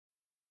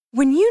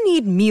When you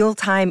need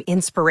mealtime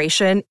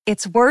inspiration,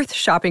 it's worth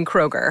shopping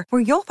Kroger,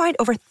 where you'll find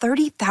over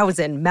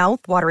 30,000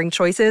 mouth-watering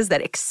choices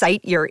that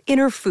excite your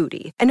inner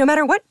foodie. And no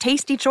matter what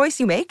tasty choice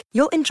you make,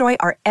 you'll enjoy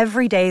our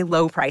everyday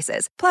low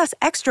prices, plus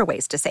extra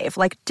ways to save,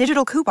 like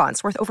digital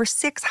coupons worth over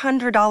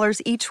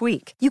 $600 each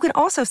week. You can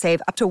also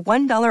save up to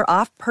 $1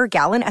 off per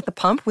gallon at the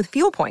pump with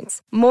fuel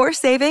points. More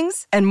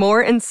savings and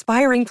more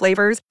inspiring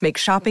flavors make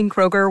shopping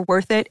Kroger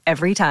worth it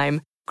every time.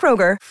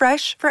 Kroger,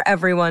 fresh for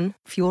everyone.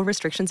 Fuel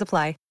restrictions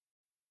apply.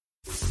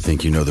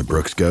 Think you know the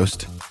Brooks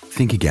Ghost?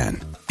 Think again.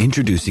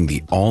 Introducing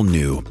the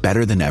all-new,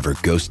 better-than-ever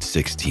Ghost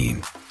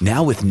 16.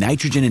 Now with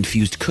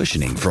nitrogen-infused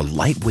cushioning for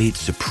lightweight,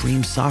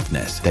 supreme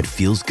softness that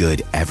feels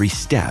good every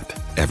step,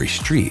 every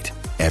street,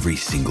 every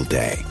single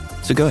day.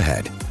 So go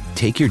ahead,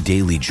 take your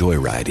daily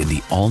joyride in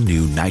the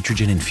all-new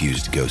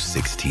nitrogen-infused Ghost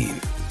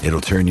 16.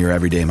 It'll turn your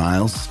everyday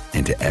miles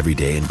into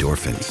everyday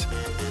endorphins.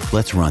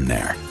 Let's run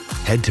there.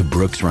 Head to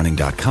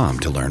brooksrunning.com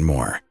to learn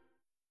more.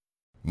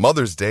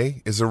 Mother's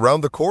Day is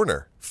around the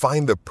corner.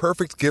 Find the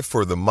perfect gift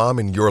for the mom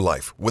in your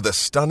life with a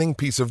stunning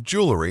piece of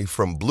jewelry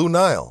from Blue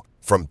Nile.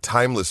 From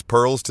timeless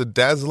pearls to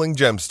dazzling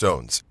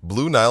gemstones,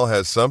 Blue Nile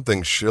has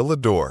something she'll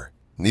adore.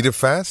 Need it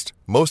fast?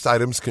 Most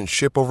items can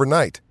ship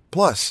overnight.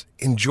 Plus,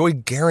 enjoy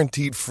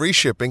guaranteed free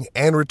shipping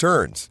and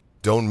returns.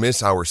 Don't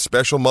miss our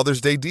special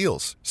Mother's Day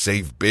deals.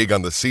 Save big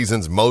on the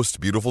season's most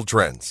beautiful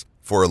trends.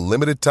 For a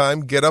limited time,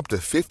 get up to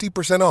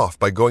 50% off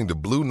by going to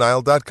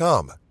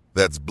BlueNile.com.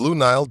 That's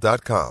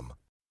BlueNile.com.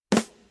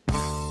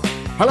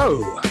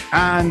 Hello,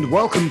 and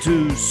welcome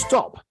to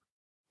Stop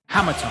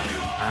Hammer Time.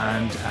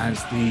 And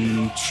as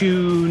the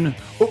tune,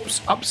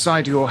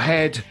 upside your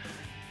head,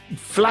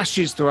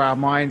 flashes through our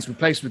minds,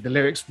 replaced with the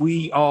lyrics,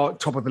 we are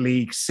top of the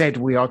league, said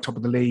we are top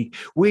of the league.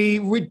 We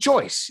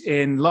rejoice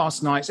in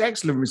last night's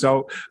excellent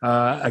result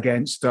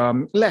against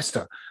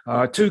Leicester.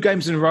 2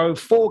 games in a row,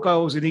 4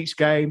 goals in each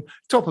game,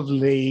 top of the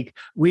league.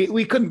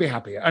 We couldn't be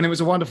happier. And it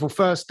was a wonderful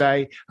first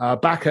day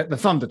back at the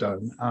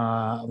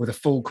Thunderdome with a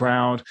full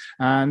crowd.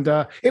 And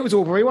it was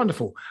all very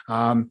wonderful.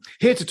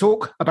 Here to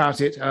talk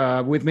about it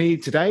with me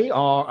today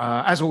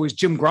are, as always,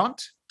 Jim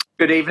Grant.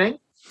 Good evening.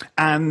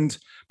 And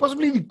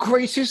possibly the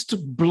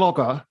greatest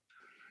blogger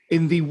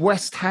in the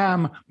West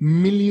Ham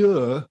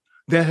milieu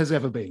there has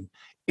ever been.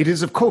 It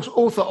is, of course,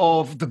 author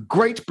of the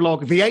great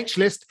blog, The H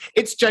List.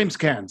 It's James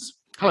Cairns.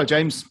 Hello,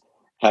 James.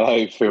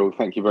 Hello, Phil.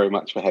 Thank you very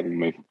much for having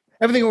me.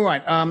 Everything all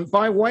right?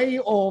 By way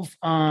of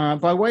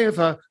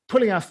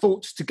pulling our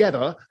thoughts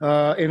together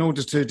in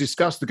order to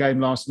discuss the game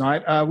last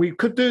night, we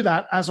could do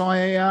that as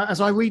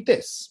I read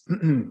this.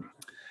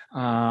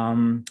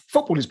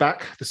 Football is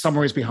back, the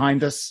summer is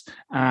behind us,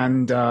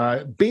 and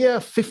Beer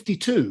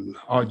 52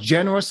 are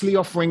generously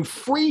offering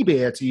free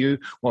beer to you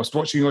whilst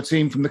watching your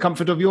team from the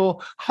comfort of your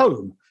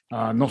home.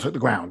 Not at the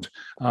ground.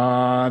 They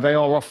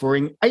are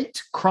offering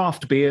 8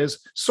 craft beers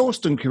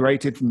sourced and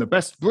curated from the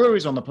best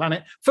breweries on the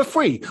planet for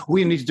free. All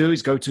you need to do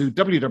is go to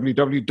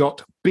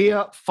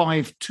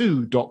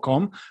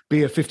www.beer52.com,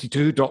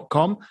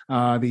 beer52.com,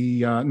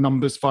 the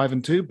numbers 5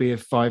 and 2,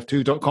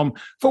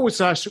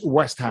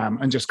 beer52.com/West Ham,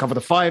 and just cover the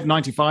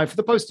 $5.95 for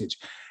the postage.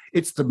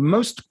 It's the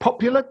most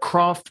popular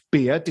craft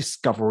beer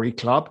discovery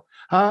club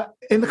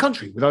in the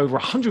country, with over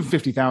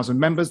 150,000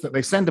 members that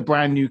they send a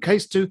brand new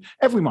case to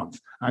every month.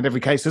 And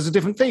every case has a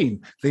different theme.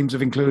 Themes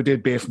have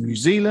included beer from New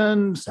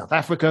Zealand, South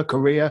Africa,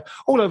 Korea,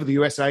 all over the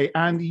USA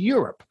and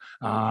Europe.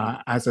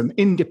 As an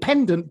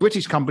independent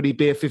British company,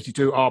 Beer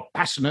 52 are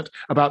passionate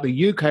about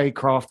the UK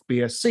craft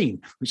beer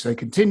scene, which they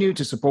continue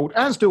to support,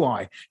 as do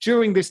I,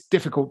 during this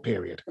difficult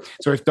period.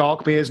 So if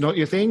dark beer is not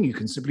your thing, you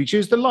can simply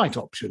choose the light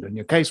option, and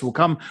your case will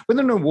come with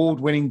an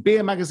award-winning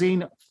beer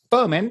magazine,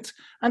 ferment,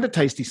 and a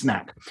tasty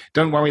snack.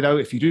 Don't worry, though,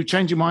 if you do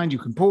change your mind, you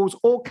can pause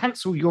or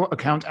cancel your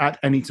account at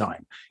any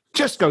time.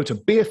 Just go to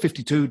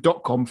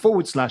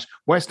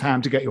beer52.com/West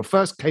Ham to get your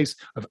first case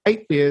of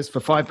 8 beers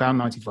for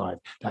 £5.95.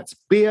 That's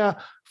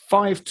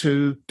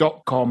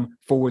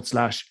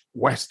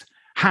beer52.com/West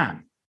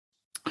Ham.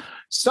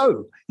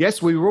 So,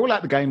 yes, we were all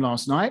at the game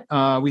last night.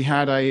 We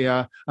had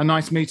a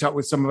nice meet-up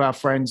with some of our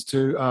friends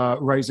to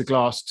raise a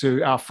glass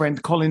to our friend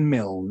Colin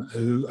Milne,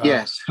 who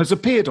has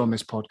appeared on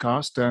this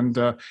podcast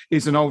and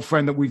is an old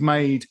friend that we've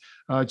made,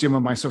 Jim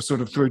and myself,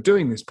 sort of through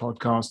doing this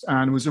podcast,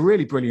 and was a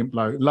really brilliant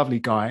bloke, lovely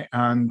guy.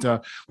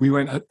 And we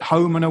went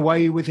home and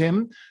away with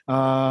him,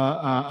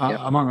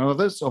 among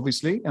others,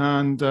 obviously.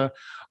 And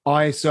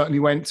I certainly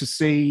went to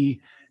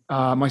see...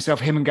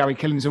 him and Gary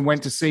Killington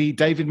went to see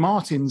David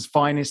Martin's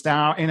finest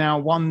hour in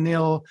our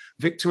 1-0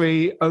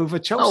 victory over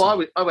Chelsea.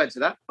 Oh, I went to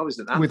that. I was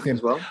at that with him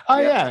as well. Oh,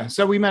 yeah.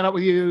 So we met up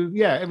with you.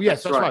 Yeah.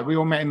 Yes, that's right. We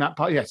all met in that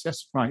part. Yes,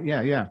 that's right.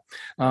 Yeah.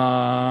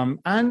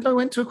 And I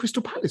went to a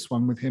Crystal Palace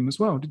one with him as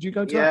well. Did you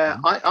go to that?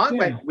 I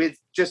went with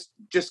just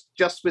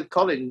with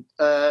Colin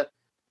to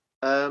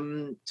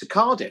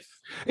Cardiff.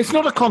 It's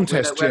not a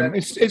contest, Jim.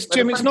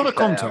 It's not a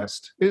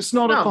contest. It's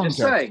not a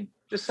contest.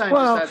 Just saying.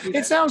 Well,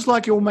 it sounds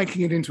like you're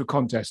making it into a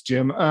contest,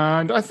 Jim,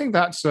 and I think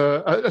that's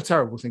a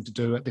terrible thing to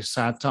do at this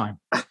sad time.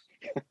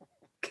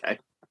 Okay.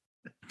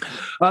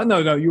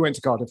 No, you went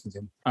to Cardiff with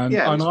him, and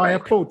I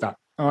applaud that.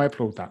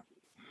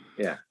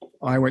 Yeah.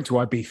 I went to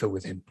Ibiza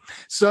with him.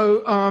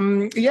 So,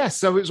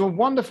 so it was a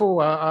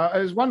wonderful.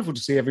 It was wonderful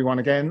to see everyone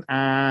again,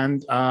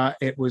 and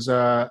it was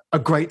a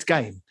great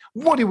game.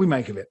 What did we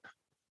make of it?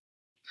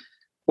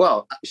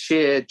 Well,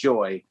 sheer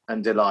joy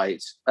and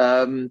delight.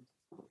 In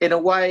a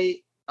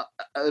way,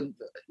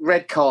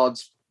 red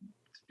cards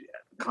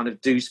kind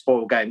of do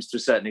spoil games to a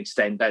certain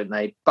extent, don't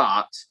they?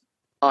 But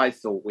I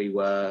thought we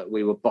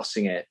were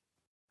bossing it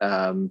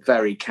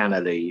very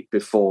cannily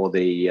before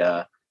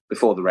the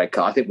red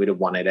card. I think we'd have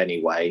won it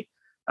anyway.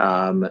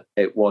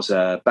 It was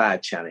a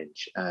bad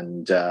challenge,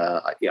 and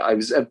I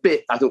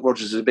thought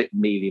Rodgers was a bit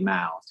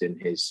mealy-mouthed in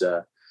his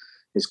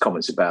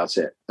comments about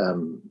it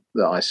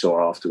that I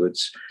saw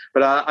afterwards.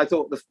 But I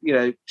thought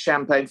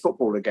champagne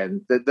football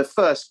again. The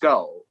first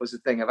goal was a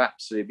thing of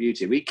absolute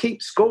beauty. We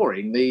keep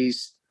scoring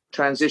these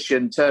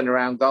transition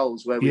turnaround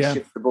goals where we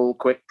shift the ball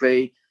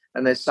quickly,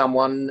 and there's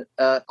someone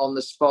on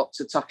the spot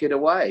to tuck it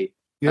away.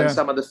 Yeah. And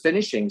some of the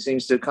finishing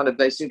seems to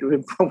they seem to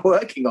have been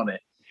working on it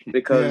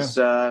because,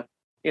 and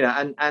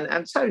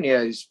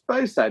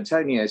both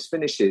Antonio's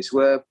finishes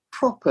were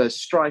proper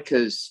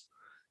strikers'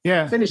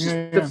 finishes.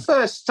 Yeah. The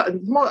first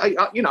time,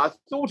 I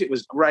thought it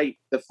was great,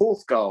 the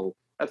fourth goal.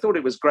 I thought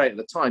it was great at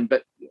the time,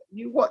 but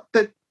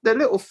the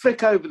little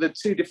flick over the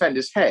two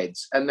defenders'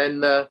 heads and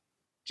then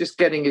just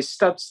getting his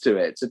studs to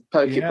it to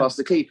poke it past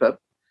the keeper,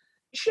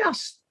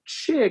 just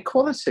sheer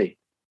quality.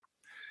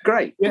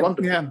 Great,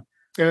 wonderful. Yeah.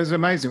 It was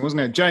amazing, wasn't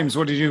it? James,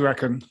 what did you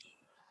reckon?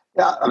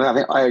 Yeah, I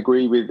think I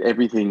agree with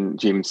everything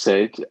Jim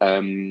said.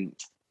 I mean,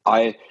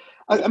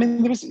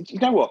 there was, you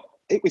know what?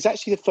 It was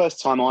actually the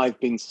first time I've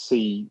been to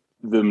see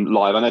them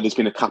live. I know there's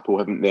been a couple,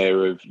 haven't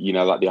there, of,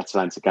 like the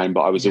Atalanta game,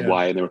 but I was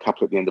away, and there were a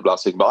couple at the end of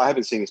last season. But I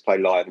haven't seen us play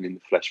live and in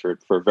the flesh for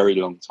a very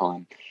long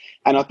time.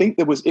 And I think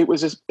it was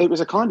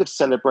a kind of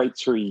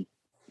celebratory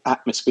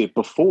atmosphere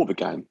before the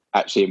game,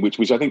 actually,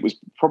 which I think was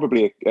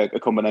probably a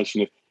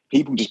combination of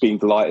people just being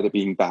delighted at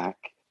being back.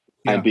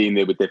 And being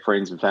there with their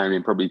friends and family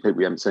and probably people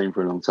we haven't seen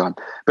for a long time.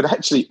 But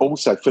actually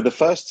also, for the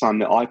first time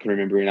that I can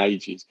remember in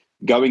ages,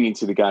 going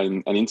into the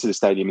game and into the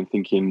stadium and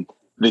thinking,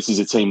 this is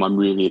a team I'm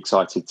really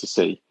excited to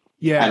see.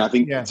 Yeah. And I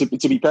think,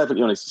 to be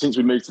perfectly honest, since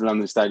we moved to the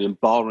London Stadium,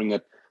 barring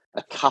a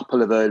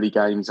couple of early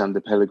games under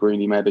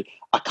Pellegrini maybe,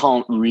 I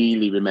can't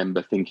really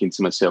remember thinking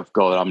to myself,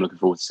 God, I'm looking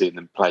forward to seeing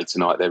them play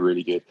tonight. They're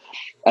really good.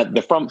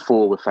 The front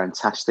four were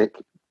fantastic.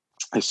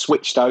 I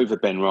switched over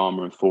Ben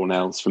Rama and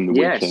Fornells from the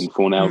weekend.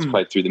 Fornells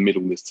played through the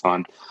middle this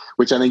time,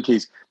 which I think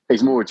is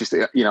more just,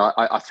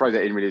 I throw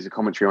that in really as a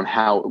commentary on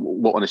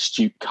what an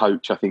astute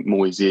coach I think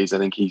Moyes is. I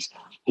think he's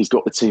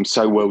got the team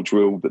so well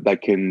drilled that they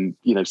can,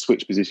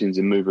 switch positions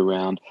and move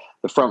around.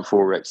 The front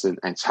four were excellent.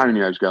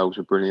 Antonio's goals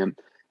were brilliant.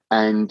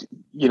 And,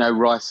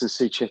 Rice and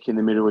Souček in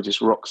the middle were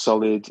just rock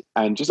solid.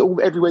 And just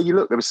everywhere you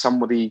look, there was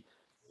somebody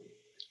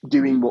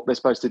doing what they're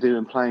supposed to do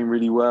and playing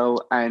really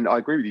well. And I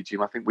agree with you,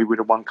 Jim. I think we would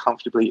have won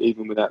comfortably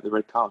even without the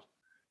red card.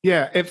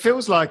 Yeah, it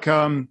feels like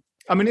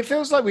it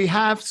feels like we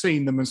have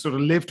seen them and sort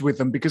of lived with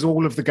them because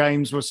all of the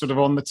games were sort of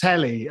on the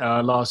telly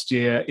last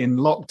year in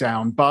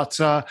lockdown. But,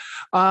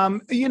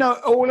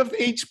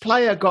 each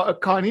player got a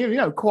kind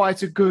of,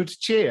 quite a good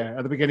cheer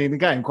at the beginning of the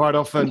game. Quite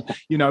often,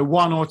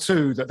 one or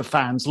two that the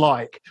fans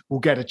like will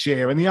get a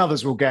cheer and the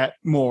others will get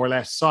more or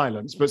less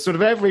silence. But sort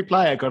of every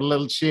player got a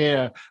little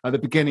cheer at the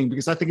beginning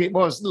because I think it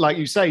was, like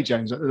you say,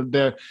 James,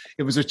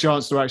 it was a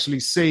chance to actually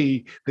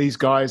see these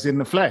guys in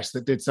the flesh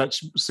that did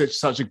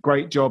such a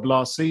great job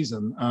last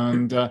season.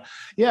 And it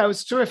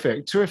was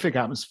terrific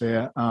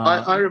atmosphere.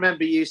 I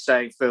remember you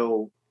saying,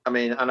 Phil,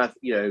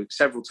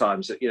 several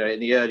times that, in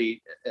the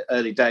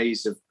early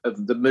days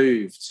of the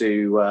move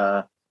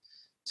to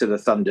the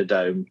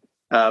Thunderdome,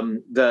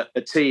 that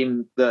a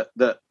team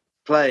that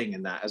playing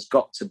in that has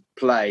got to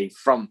play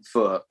front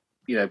foot,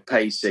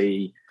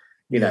 pacey,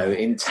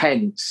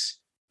 intense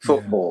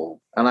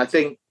football. And I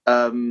think,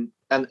 and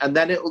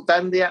then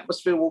the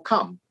atmosphere will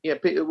come.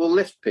 It will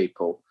lift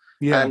people.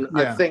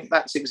 I think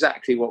that's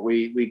exactly what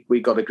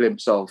we got a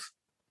glimpse of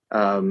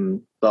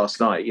last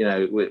night.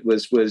 It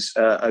was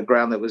a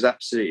ground that was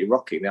absolutely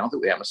rocking. I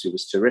think the atmosphere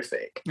was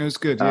terrific. It was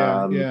good,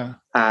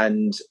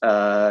 And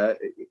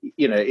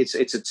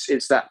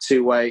it's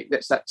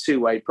that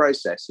two-way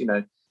process.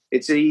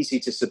 It's easy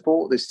to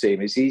support this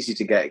team. It's easy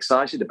to get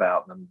excited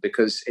about them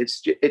because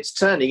it's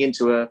turning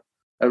into a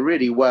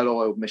really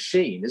well-oiled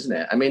machine, isn't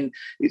it? I mean,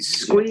 it's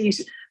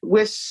squeezed.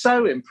 We're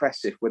so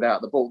impressive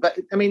without the ball.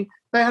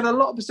 They had a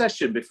lot of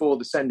possession before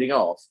the sending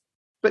off,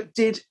 but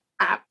did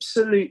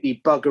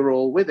absolutely bugger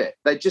all with it.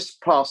 They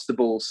just passed the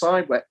ball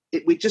sideways.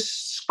 We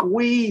just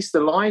squeezed the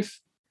life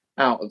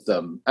out of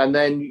them, and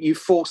then you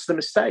force the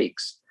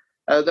mistakes.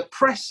 The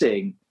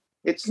pressing,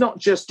 it's not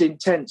just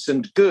intense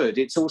and good.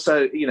 It's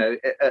also,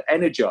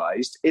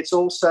 energized. It's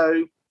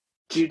also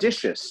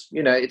judicious.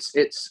 They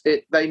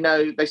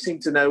seem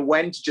to know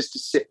when to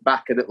sit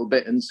back a little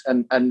bit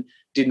and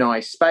deny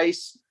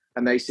space.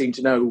 And they seem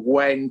to know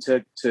when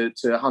to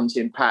hunt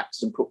in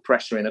packs and put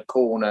pressure in a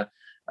corner.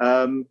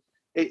 I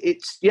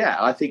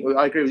think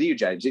I agree with you,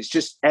 James. It's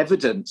just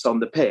evidence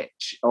on the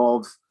pitch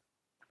of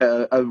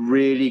a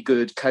really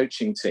good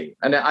coaching team.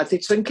 And I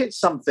think it's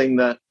something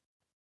that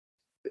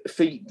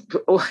for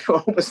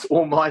almost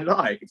all my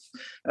life,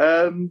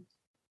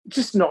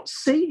 just not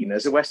seen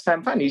as a West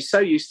Ham fan. You're so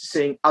used to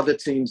seeing other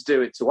teams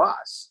do it to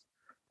us.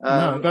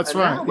 No, that's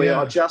right. Now we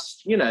are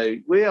just,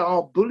 we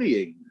are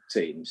bullying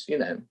teams,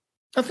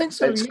 I think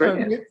so.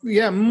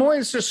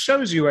 Moyes just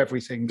shows you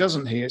everything,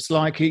 doesn't he? It's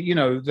like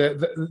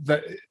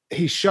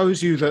he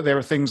shows you that there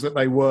are things that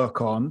they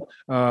work on.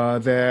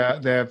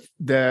 Their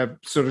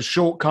sort of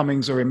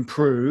shortcomings are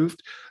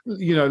improved.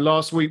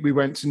 Last week we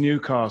went to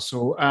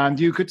Newcastle, and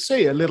you could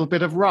see a little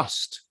bit of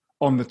rust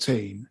on the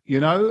team.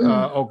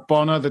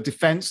 Ogbonna, the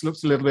defence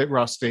looked a little bit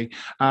rusty,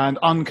 and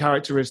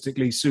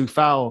uncharacteristically,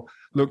 Soufal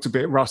looked a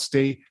bit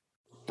rusty.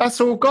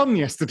 That's all gone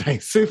yesterday.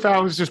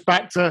 Soufal was just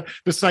back to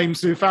the same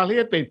Soufal he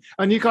had been.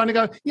 And you kind of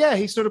go, yeah,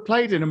 he sort of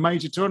played in a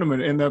major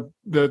tournament, in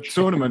the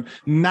tournament,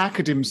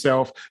 knackered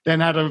himself, then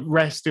had a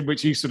rest in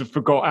which he sort of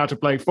forgot how to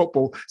play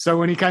football. So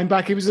when he came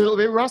back, he was a little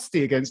bit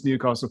rusty against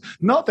Newcastle.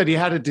 Not that he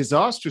had a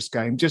disastrous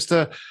game, just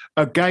a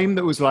game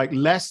that was like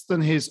less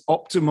than his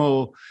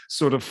optimal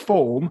sort of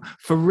form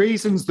for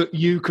reasons that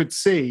you could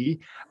see.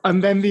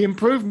 And then the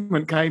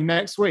improvement came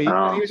next week,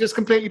 and he was just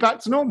completely back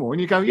to normal. And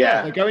you go,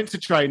 they go into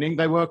training,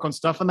 they work on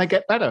stuff, and they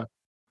get better.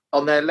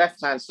 On their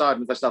left-hand side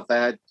of the stuff, they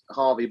had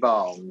Harvey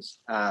Barnes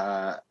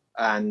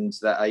and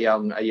the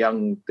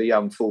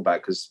young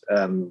fullback, because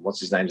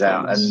what's his name's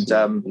out,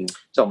 and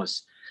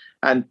Thomas.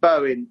 And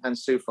Bowen and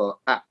Soufal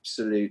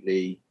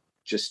absolutely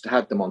just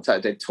had them on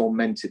tap. They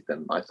tormented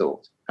them, I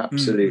thought.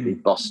 Absolutely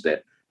bossed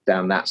it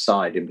down that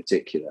side in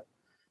particular.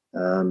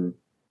 And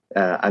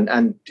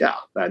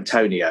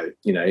Antonio,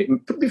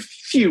 a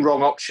few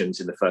wrong options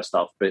in the first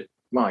half, but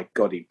my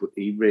God,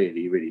 he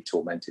really, really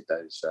tormented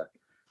those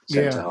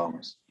centre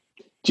halves.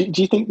 Do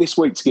you think this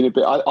week's going to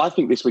be? I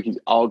think this week is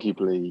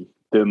arguably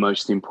the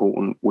most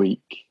important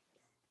week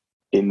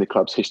in the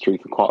club's history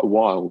for quite a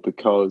while,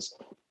 because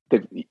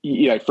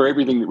for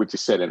everything that we've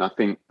just said, and I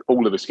think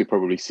all of us could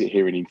probably sit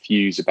here and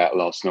infuse about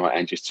last night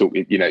and just talk,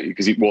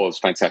 because it was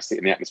fantastic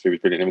and the atmosphere was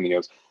brilliant and everything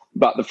else.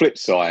 But the flip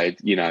side,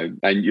 and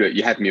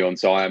you had me on,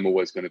 so I am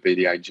always going to be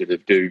the angel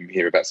of doom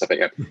here about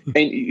something.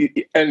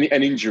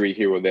 An injury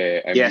here or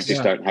there, and we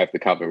just don't have the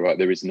cover, right?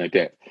 There is no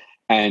depth.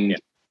 And,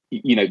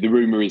 the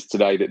rumour is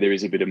today that there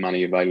is a bit of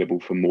money available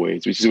for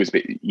Moyes, which is always a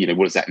bit,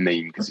 what does that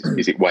mean? Because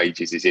is it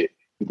wages? Is it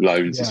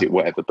loans? Is it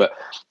whatever? But,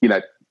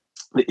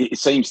 it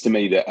seems to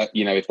me that,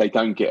 if they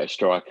don't get a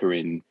striker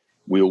in,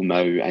 we all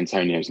know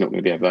Antonio's not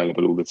going to be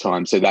available all the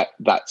time. So that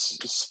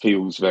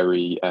feels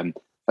very,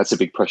 that's a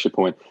big pressure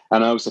point.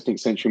 And I also think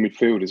central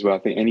midfield as well. I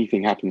think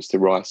anything happens to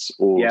Rice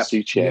or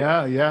Souček,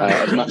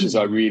 as much as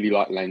I really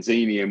like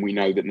Lanzini, and we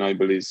know that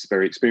Noble is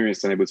very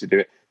experienced and able to do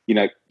it,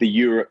 the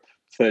Europe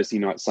Thursday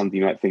night, Sunday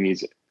night thing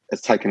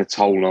has taken a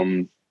toll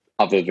on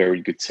other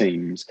very good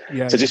teams.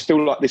 So I just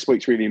feel like this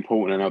week's really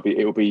important, and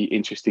it'll be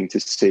interesting to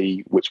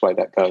see which way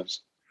that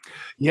goes.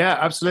 Yeah,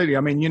 absolutely.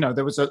 I mean,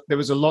 there was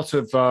a lot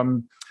of,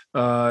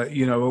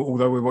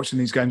 although we're watching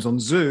these games on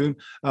Zoom,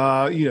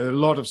 a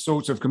lot of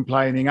sort of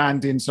complaining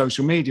and in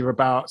social media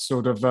about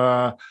sort of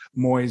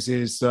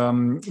Moyes'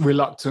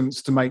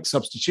 reluctance to make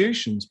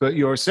substitutions. But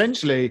you're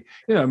essentially,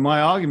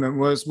 my argument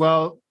was,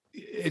 well,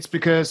 it's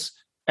because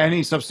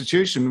any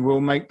substitution will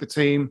make the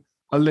team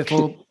a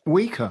little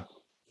weaker.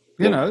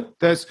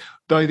 There's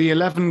the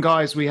 11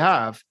 guys we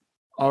have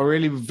are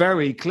really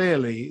very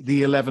clearly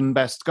the 11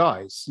 best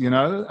guys,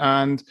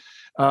 and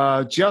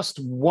just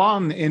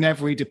one in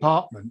every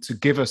department to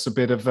give us a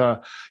bit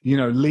of,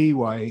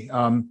 leeway.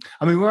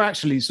 We're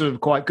actually sort of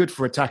quite good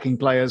for attacking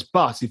players,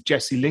 but if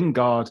Jesse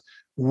Lingard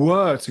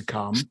were to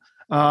come,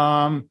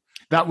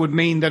 that would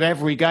mean that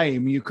every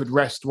game you could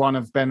rest one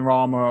of Ben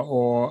Rama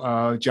or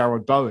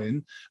Jarrod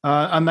Bowen,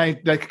 and they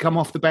could come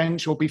off the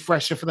bench or be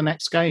fresher for the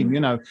next game,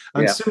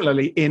 And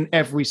similarly, in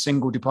every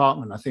single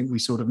department, I think we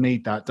sort of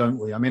need that, don't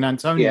we? I mean,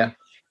 Antonio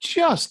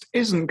just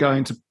isn't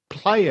going to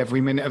play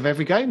every minute of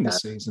every game this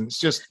season. It's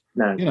just,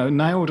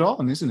 nailed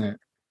on, isn't it?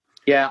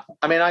 Yeah.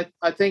 I mean,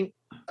 I think,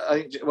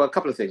 a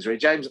couple of things, really.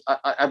 James,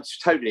 I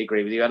totally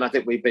agree with you, and I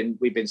think we've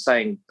been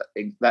saying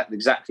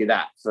exactly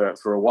that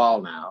for a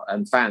while now,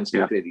 and fans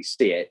can clearly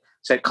see it.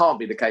 So it can't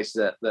be the case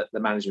that the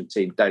management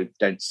team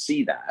don't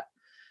see that.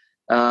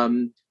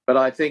 But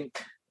I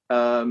think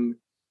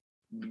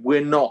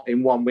we're not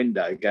in one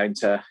window going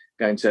to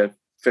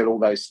fill all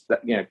those,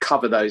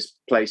 cover those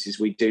places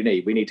we do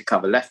need. We need to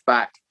cover left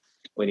back.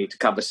 We need to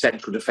cover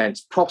central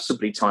defence,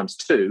 possibly times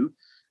two.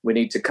 We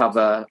need to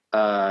cover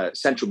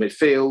central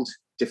midfield.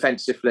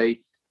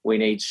 Defensively, we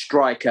need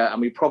striker,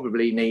 and we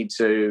probably need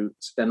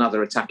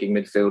another attacking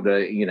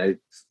midfielder,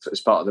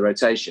 as part of the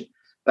rotation.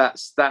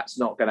 That's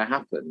not going to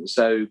happen.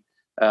 So,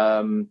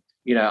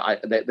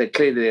 they're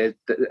clearly.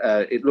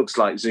 It looks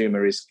like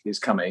Zuma is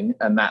coming,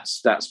 and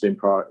that's been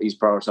he's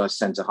prioritised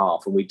centre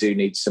half, and we do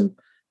need some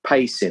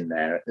pace in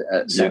there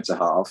at centre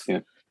half. Yeah.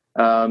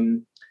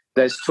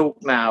 There's talk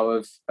now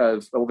of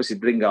obviously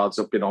Lingard's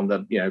been on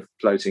the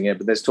floating here,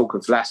 but there's talk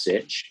of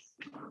Vlasic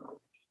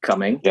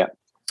coming. Yeah.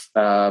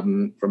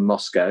 From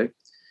Moscow.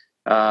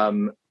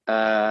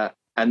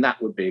 and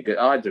that would be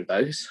either of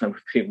those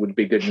would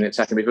be good in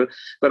attacking midfield.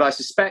 But I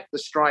suspect the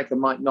striker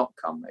might not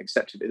come,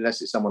 except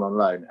unless it's someone on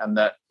loan, and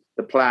that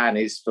the plan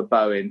is for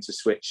Bowen to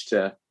switch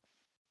to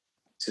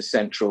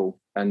central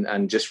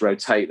and just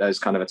rotate those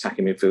kind of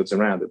attacking midfields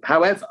around.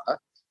 However,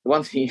 the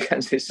one thing you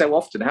can say is how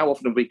often have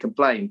we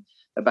complained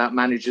about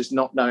managers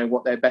not knowing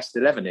what their best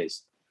 11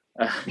 is?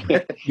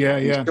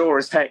 Yeah. Sure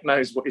as heck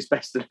knows what his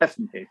best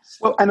 11 is.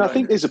 Well, and I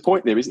think there's a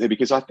point there, isn't there?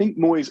 Because I think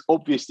Moyes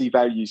obviously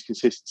values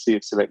consistency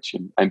of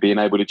selection and being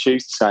able to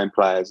choose the same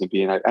players and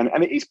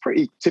and it is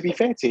pretty, to be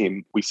fair to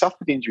him, we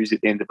suffered injuries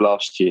at the end of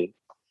last year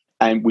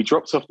and we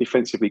dropped off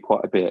defensively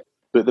quite a bit.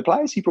 But the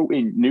players he brought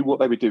in knew what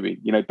they were doing.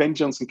 You know, Ben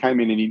Johnson came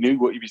in and he knew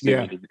what he was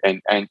doing.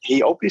 And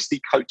he obviously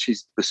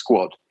coaches the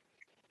squad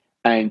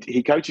and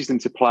he coaches them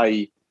to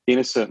play in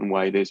a certain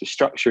way. There's a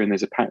structure and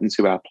there's a pattern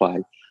to our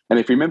play. And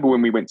if you remember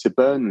when we went to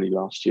Burnley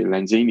last year,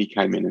 Lanzini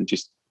came in and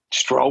just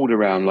strolled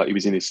around like he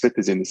was in his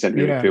slippers in the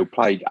centre of the field,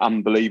 played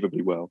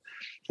unbelievably well.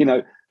 You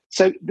know,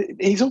 so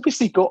he's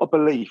obviously got a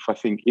belief, I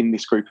think, in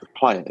this group of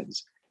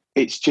players.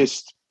 It's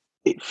just,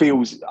 it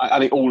feels, I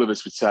think all of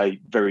us would say,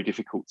 very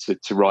difficult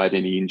to ride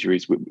any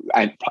injuries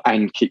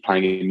and keep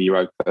playing in the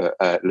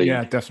Europa League.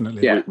 Yeah,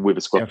 definitely. With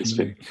a squad this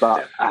fit.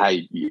 But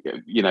hey,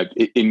 you know,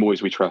 in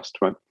Moyes we trust,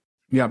 right?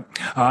 Yeah.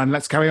 And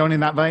let's carry on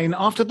in that vein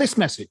after this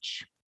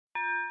message.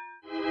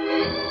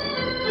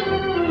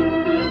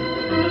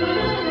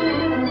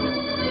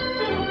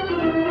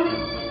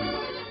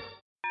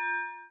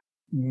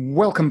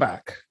 Welcome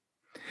back.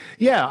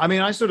 Yeah, I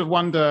mean, I sort of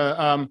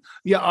wonder.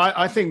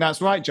 I think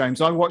that's right,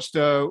 James. I watched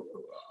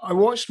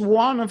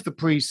one of the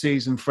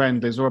pre-season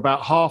friendlies, or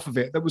about half of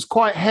it, that was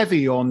quite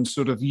heavy on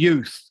sort of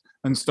youth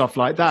and stuff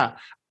like that.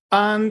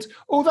 And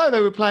although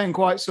they were playing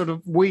quite sort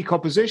of weak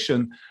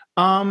opposition,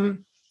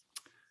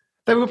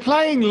 they were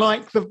playing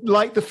like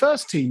the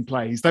first team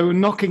plays. They were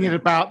knocking it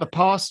about. The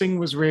passing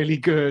was really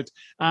good,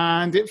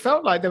 and it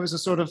felt like there was a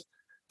sort of,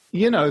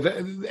 you know,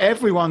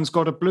 everyone's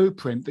got a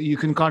blueprint that you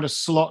can kind of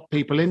slot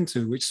people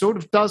into, which sort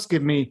of does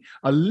give me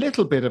a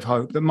little bit of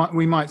hope that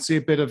we might see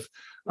a bit of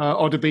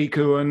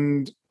Odebiku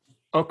and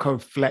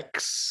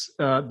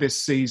Okoflex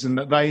this season,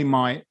 that they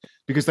might,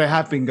 because they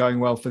have been going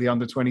well for the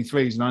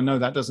under-23s. And I know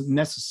that doesn't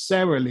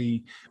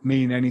necessarily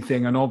mean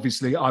anything. And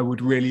obviously I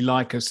would really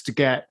like us to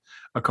get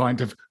a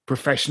kind of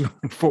professional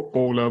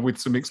footballer with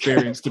some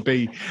experience to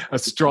be a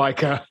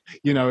striker,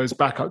 you know, as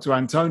backup to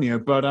Antonio.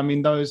 But I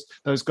mean, those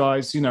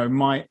guys, you know,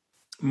 might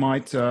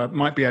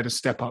be able to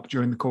step up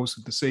during the course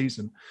of the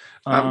season.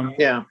 I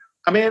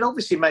mean, it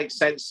obviously makes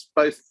sense,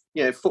 both,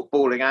 you know,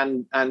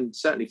 footballing and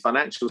certainly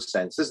financial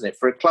sense, doesn't it,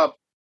 for a club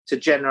to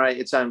generate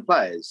its own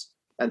players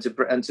and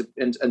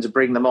to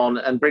bring them on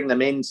and bring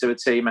them into a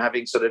team,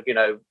 having sort of, you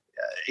know,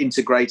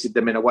 integrated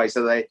them in a way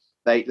so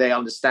they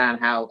understand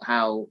how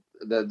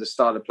the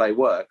style of play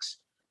works.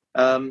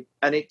 And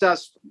it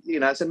does, you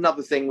know, it's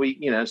another thing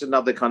it's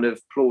another kind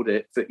of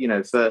plaudit for, you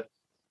know, for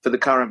the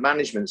current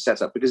management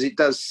setup, because it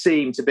does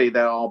seem to be they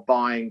are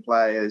buying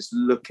players,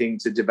 looking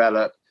to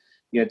develop,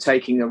 you know,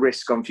 taking a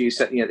risk on few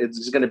set. You know,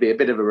 it's going to be a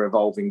bit of a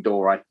revolving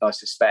door, I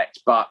suspect,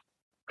 but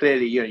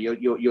clearly, you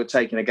know, you're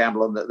taking a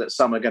gamble on that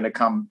some are going to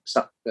come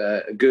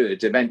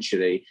good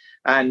eventually,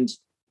 and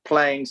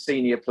playing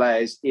senior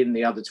players in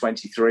the under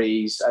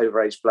 23s,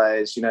 overage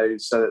players, you know,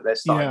 so that they're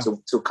starting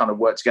to kind of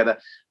work together.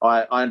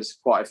 I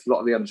understand quite a lot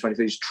of the under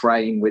 23s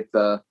train with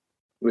the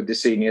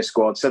senior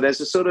squad. So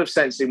there's a sort of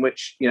sense in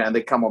which, you know,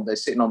 they come on, they're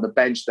sitting on the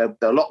bench. A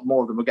lot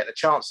more of them will get the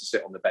chance to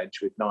sit on the bench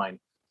with 9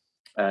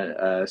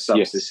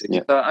 subs this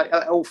season.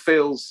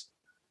 So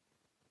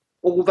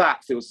all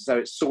that feels as though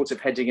it's sort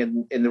of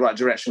heading in the right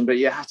direction, but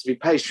you have to be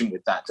patient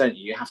with that, don't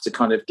you? You have to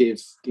kind of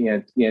give,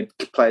 you know,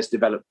 players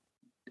develop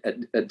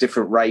at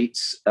different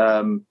rates.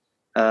 You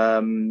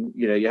know,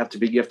 you have to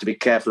be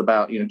careful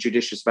about, you know,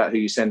 judicious about who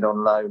you send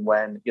on loan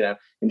when, you know,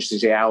 interesting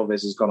to see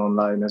Alves has gone on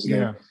loan, hasn't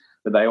he?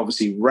 But they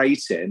obviously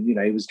rate him. You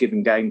know, he was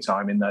given game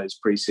time in those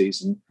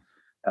pre-season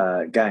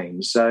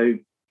games. So,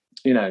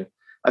 you know,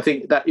 I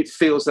think that it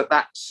feels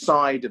that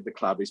side of the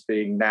club is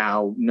being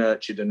now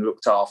nurtured and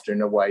looked after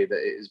in a way that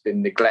it has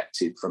been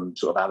neglected from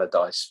sort of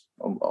Allardyce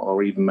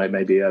or even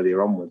maybe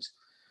earlier onwards.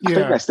 I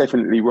think that's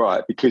definitely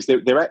right, because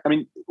I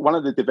mean, one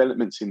of the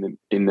developments in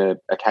the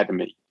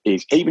academy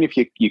is, even if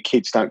your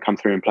kids don't come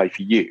through and play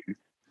for you,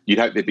 you'd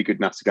hope they'd be good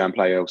enough to go and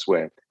play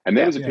elsewhere. And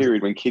there was a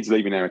period when kids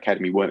leaving our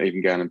academy weren't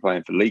even going and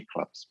playing for league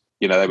clubs.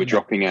 You know, they were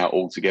dropping out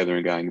altogether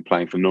and going and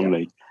playing for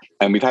non-league.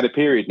 And we've had a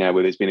period now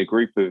where there's been a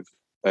group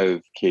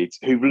of kids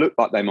who look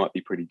like they might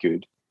be pretty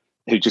good,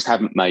 who just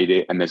haven't made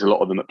it, and there's a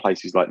lot of them at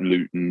places like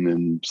Luton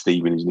and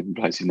Stevenage and different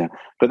places now.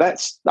 But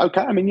that's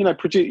okay. I mean, you know,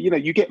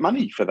 you get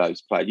money for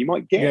those players. You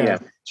might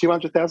get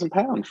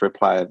 £200,000 for a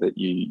player that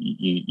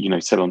you know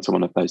sell on to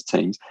one of those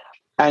teams,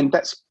 and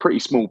that's pretty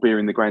small beer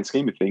in the grand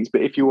scheme of things.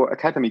 But if your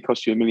academy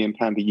costs you £1 million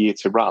a year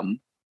to run,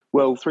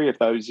 well, 3 of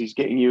those is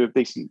getting you a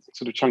decent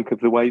sort of chunk of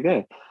the way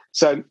there.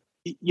 So,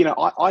 you know,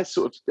 I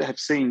sort of have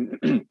seen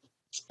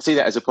see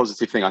that as a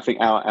positive thing. I think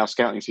our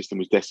scouting system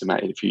was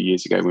decimated a few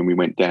years ago when we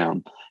went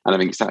down, and I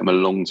think it's taken them a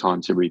long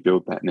time to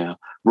rebuild that now.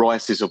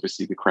 Rice is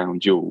obviously the crown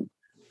jewel,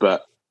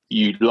 but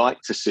you'd like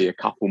to see a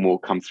couple more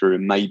come through,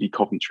 and maybe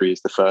Coventry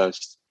is the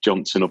first.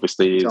 Johnson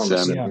obviously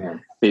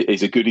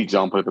is a good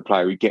example of a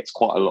player who gets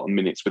quite a lot of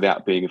minutes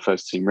without being a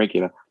first-team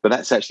regular, but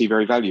that's actually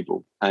very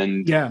valuable.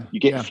 And you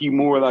get a few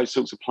more of those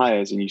sorts of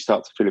players, and you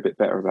start to feel a bit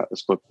better about the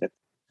squad.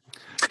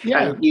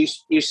 Yeah, and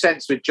you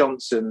sense with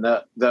Johnson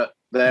that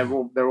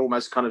they're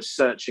almost kind of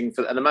searching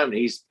for. At the moment,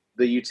 he's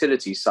the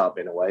utility sub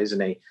in a way,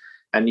 isn't he?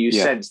 And you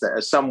sense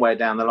that somewhere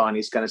down the line,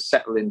 he's going to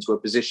settle into a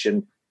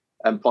position,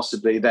 and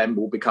possibly then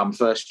will become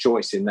first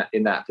choice in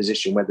that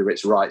position, whether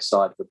it's right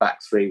side of the back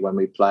three when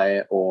we play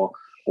it, or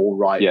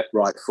right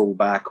full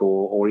back,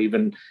 or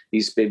even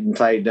he's been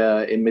played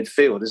in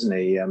midfield, isn't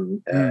he?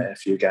 A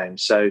few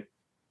games. So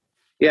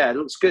it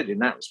looks good in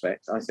that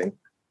respect, I think.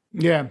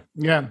 Yeah.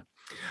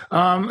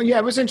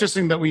 It was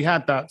interesting that we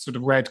had that sort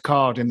of red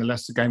card in the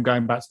Leicester game,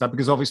 going back to that,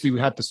 because obviously we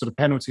had the sort of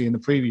penalty in the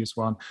previous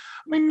one.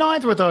 I mean,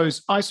 neither of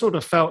those, I sort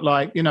of felt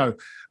like,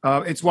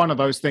 it's one of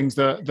those things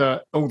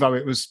that although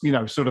it was,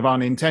 sort of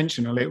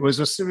unintentional, it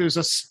was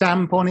a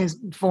stamp on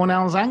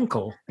Fornal's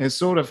ankle. It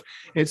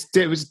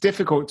was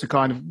difficult to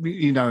kind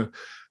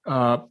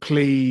of,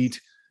 plead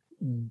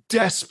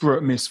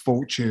desperate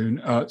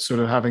misfortune, sort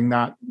of having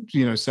that,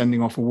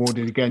 sending off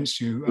awarded against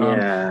you.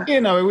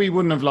 We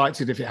wouldn't have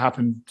liked it if it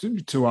happened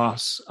to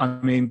us. I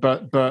mean,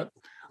 but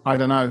I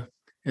don't know.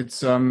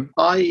 It's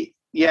I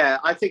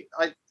think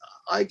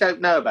I don't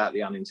know about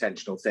the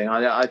unintentional thing.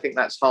 I think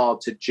that's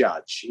hard to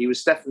judge. He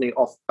was definitely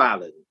off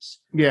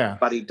balance. Yeah,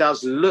 but he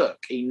does look.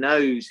 He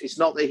knows. It's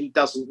not that he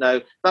doesn't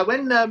know. But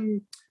when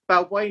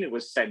Balbuena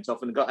was sent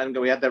off and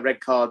we had their red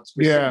cards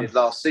rescinded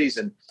last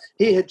season,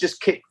 he had just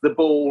kicked the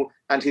ball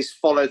and his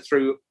follow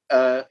through.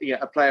 A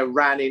player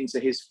ran into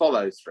his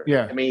follow through.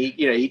 Yeah, I mean,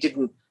 he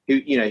didn't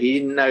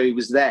know he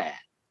was there.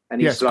 And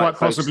he's quite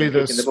possibly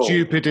the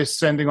stupidest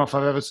sending off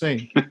I've ever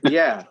seen.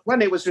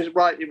 When it was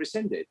rightly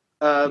rescinded.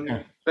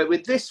 But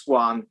with this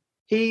one,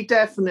 he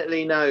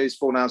definitely knows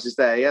Fornals is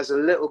there. He has a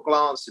little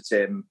glance at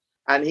him,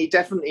 and he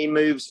definitely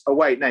moves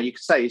away. Now, you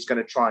could say he's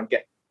going to try and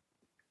get,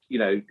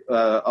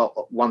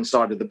 one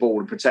side of the ball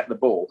and protect the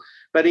ball,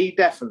 but he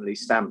definitely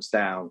stamps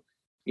down,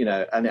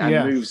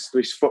 and moves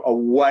his foot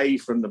away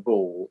from the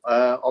ball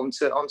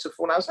onto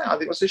Fornals. I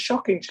think it was a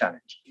shocking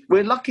challenge.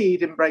 We're lucky he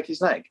didn't break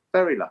his leg.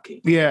 Very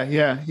lucky.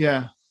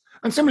 Yeah.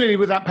 And similarly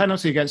with that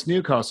penalty against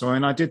Newcastle, I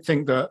mean, I did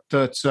think that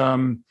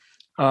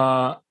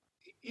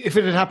if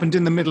it had happened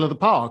in the middle of the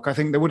park, I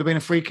think there would have been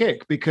a free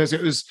kick, because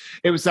it was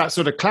that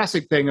sort of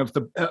classic thing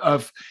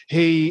of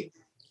he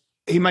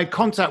made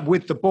contact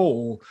with the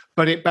ball,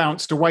 but it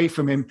bounced away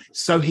from him,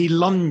 so he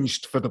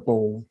lunged for the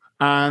ball,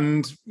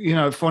 and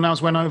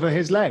Fornals went over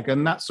his leg,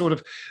 and that sort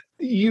of,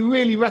 you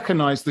really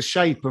recognise the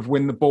shape of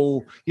when the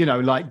ball,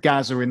 like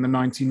Gaza in the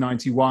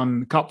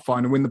 1991 Cup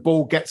final, when the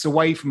ball gets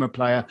away from a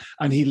player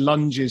and he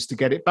lunges to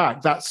get it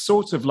back. That's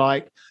sort of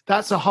like,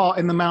 that's a heart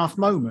in the mouth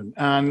moment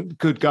and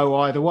could go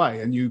either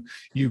way. And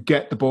you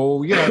get the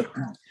ball.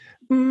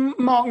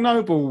 Mark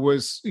Noble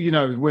was,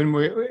 when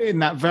we're in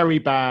that very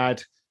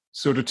bad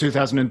sort of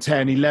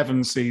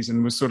 2010-11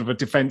 season, was sort of a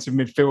defensive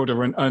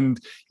midfielder and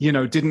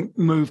didn't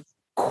move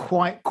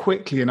quite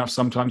quickly enough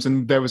sometimes,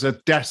 and there was a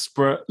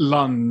desperate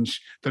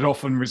lunge that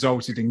often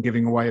resulted in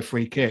giving away a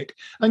free kick.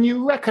 And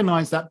you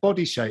recognise that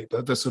body shape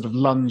of the sort of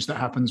lunge that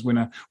happens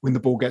when the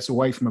ball gets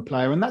away from a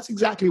player, and that's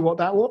exactly what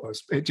that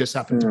was. It just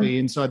happened to be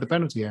inside the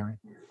penalty area.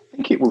 I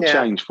think it will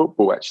change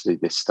football, actually,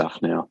 this stuff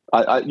now.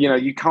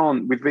 You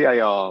can't, with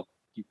VAR,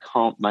 you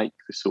can't make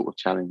the sort of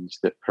challenge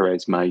that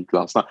Perez made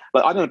last night.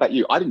 But I don't know about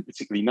you, I didn't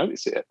particularly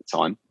notice it at the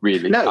time,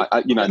 really. No,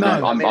 it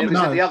was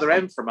at the other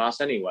end from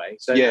us anyway.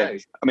 So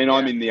I'm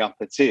in the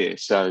upper tier,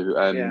 so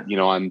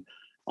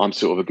I'm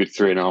sort of a good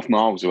 3.5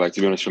 miles away,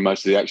 to be honest, from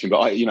most of the action. But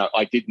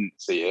I didn't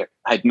see it.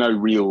 I had no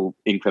real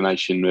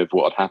inclination of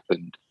what had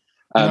happened.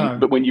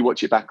 But when you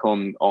watch it back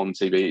on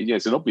TV,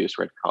 it's an obvious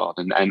red card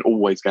and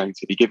always going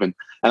to be given.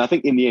 And I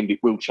think in the end, it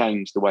will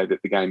change the way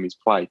that the game is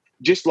played.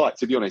 Just like,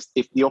 to be honest,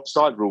 if the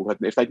offside rule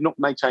if they'd not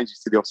made changes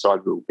to the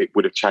offside rule, it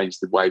would have changed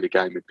the way the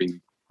game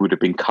would have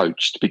been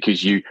coached,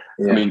 because you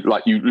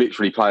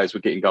literally, players were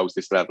getting goals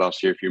disallowed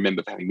last year. If you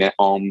remember, having their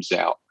arms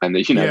out and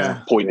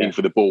pointing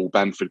for the ball.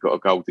 Bamford got a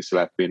goal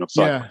disallowed for being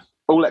offside.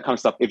 All that kind of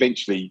stuff.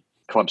 Eventually,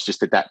 clubs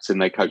just adapt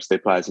and they coach their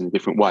players in a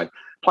different way.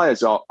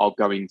 Players are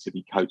going to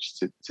be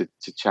coached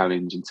to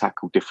challenge and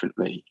tackle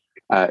differently.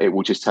 It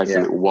will just take a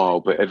little while,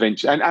 but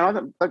eventually, and I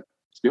don't, to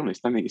be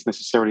honest, I don't think it's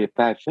necessarily a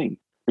bad thing.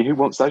 I mean, who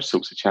wants those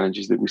sorts of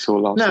challenges that we saw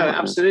last night? No,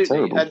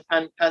 absolutely.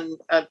 And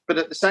but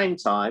at the same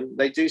time,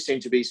 they do seem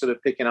to be sort of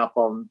picking up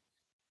on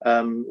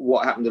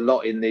what happened a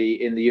lot in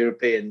the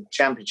European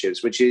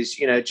Championships, which is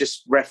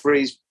just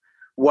referees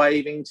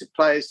waving to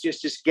players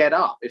just get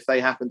up if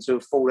they happen to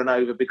have fallen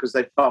over because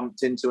they've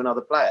bumped into another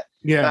player.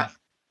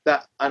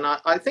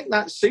 I think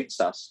that suits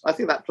us. I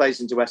think that plays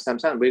into West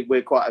Ham's hand.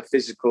 We're quite a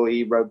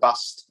physically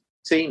robust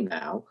team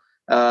now,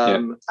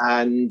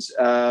 and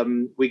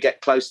we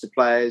get close to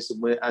players,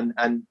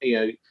 and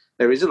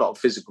there is a lot of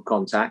physical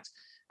contact.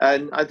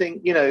 And I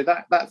think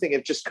that thing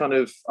of just kind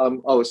of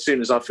as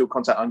soon as I feel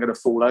contact, I'm going to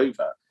fall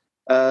over.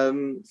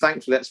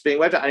 Thankfully, that's being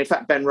waved at. And in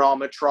fact, Ben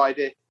Rama tried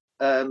it.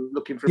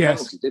 Looking for a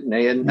penalty, didn't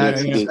he?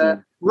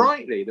 And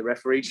rightly, the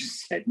referee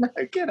just said, "No,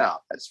 get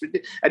up." That's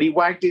ridiculous. And he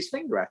wagged his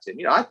finger at him.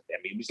 I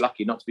mean, he was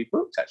lucky not to be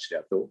booked. Actually,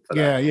 I thought. For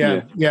that.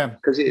 Yeah.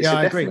 Because it's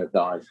a definite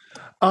dive.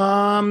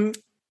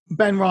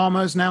 Ben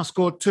Rama's now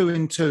scored 2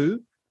 in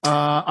 2.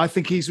 I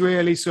think he's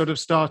really sort of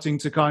starting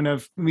to kind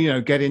of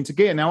get into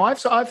gear. Now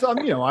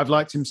I've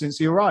liked him since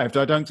he arrived.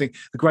 I don't think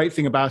the great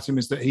thing about him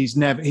is that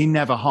he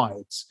never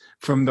hides.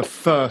 From the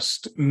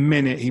first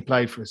minute he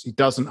played for us, he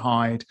doesn't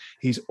hide.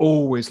 He's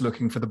always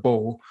looking for the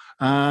ball,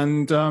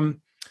 and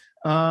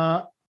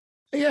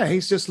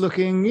he's just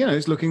looking.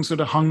 He's looking sort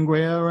of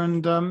hungrier,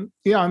 and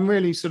I'm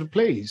really sort of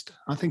pleased.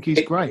 I think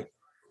he's great.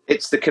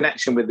 It's the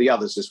connection with the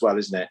others as well,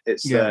 isn't it?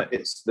 It's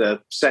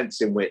the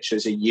sense in which,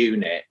 as a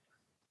unit,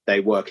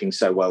 they're working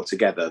so well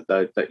together.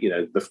 That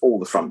all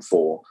the front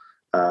four,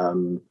 they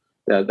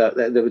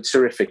were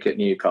terrific at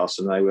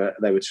Newcastle, and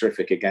they were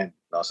terrific again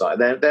last night.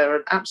 They're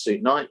an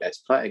absolute nightmare to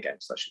play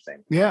against, I should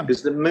think. Yeah,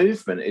 because the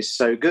movement is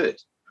so good,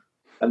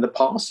 and the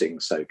passing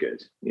so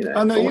good.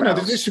 And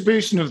the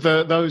distribution of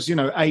those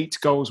 8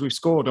 goals we've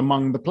scored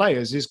among the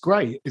players is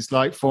great. It's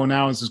like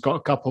Fornals has got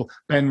a couple.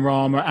 Ben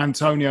Rama,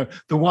 Antonio,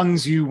 the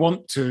ones you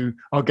want to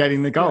are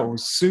getting the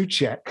goals.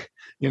 Souček.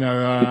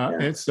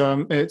 It's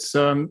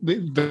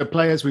the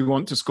players we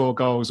want to score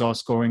goals are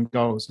scoring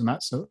goals, and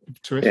that's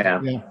terrific.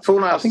 Yeah.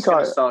 Fornals is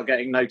going to start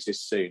getting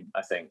noticed soon.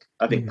 I think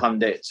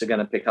pundits are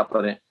going to pick up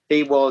on it.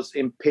 He was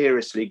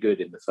imperiously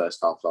good in the first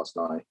half last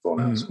night.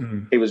 Fornals,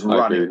 he was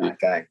running that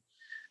game,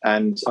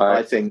 and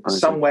I think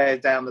somewhere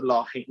down the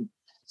line,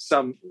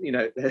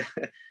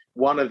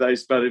 one of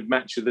those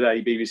match of the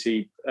day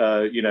BBC,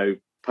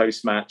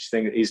 post-match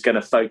thing is going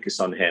to focus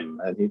on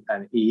him,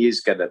 and he is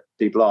going to.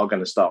 People are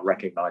going to start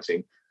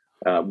recognising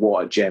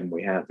what a gem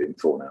we have in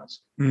Fornals.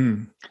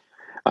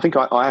 I think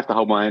I have to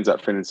hold my hands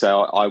up for him and say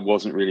I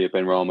wasn't really a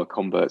Ben Rama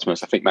convert to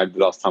most. I think maybe the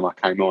last time I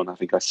came on, I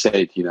think I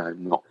said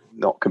not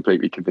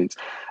completely convinced,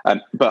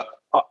 but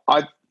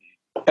I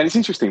and it's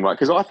interesting, right?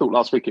 Because I thought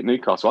last week at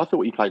Newcastle, I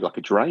thought he played like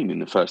a drain in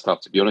the first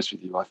half. To be honest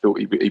with you, I thought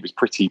he was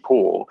pretty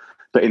poor,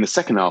 but in the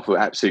second half, he was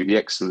absolutely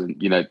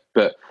excellent.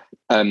 But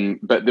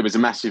there was a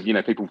massive,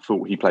 people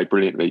thought he played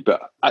brilliantly.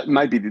 But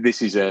maybe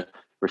this is a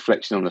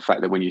reflection on the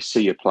fact that when you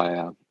see a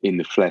player in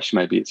the flesh,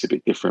 maybe it's a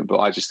bit different. But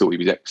I just thought he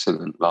was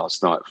excellent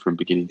last night from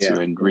beginning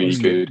to end. Really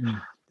good.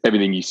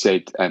 Everything you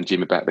said,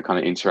 Jim, about the kind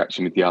of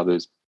interaction with the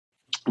others,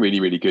 really,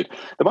 really good.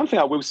 The one thing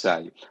I will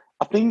say,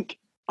 I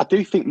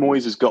do think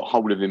Moyes has got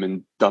hold of him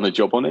and done a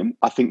job on him.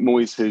 I think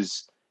Moyes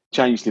has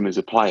changed him as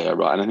a player,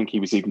 right? And I think he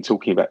was even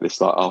talking about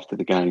this after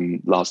the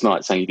game last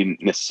night, saying he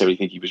didn't necessarily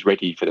think he was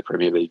ready for the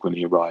Premier League when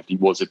he arrived. He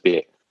was a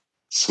bit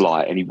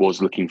slight, and he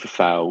was looking for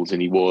fouls,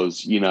 and he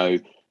was,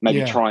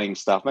 maybe trying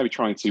stuff, maybe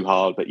trying too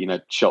hard, but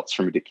shots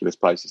from ridiculous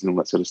places and all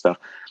that sort of stuff.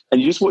 And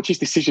you just watch his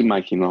decision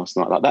making last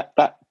night, like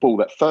that ball,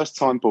 that first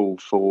time ball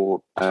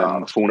for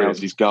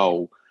Fornals'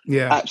 goal,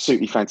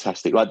 absolutely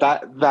fantastic. Like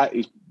that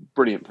is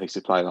brilliant piece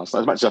of play last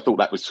night. As much as I thought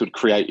that was sort of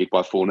created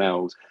by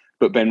Fornals,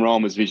 but Ben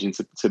Rama's vision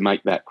to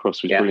make that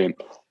cross was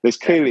brilliant. There's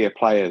clearly a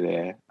player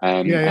there,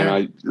 and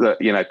I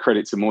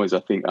credit to Moyes.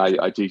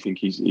 I do think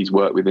he's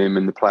worked with him,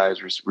 and the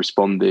players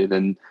responded,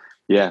 and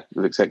it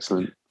looks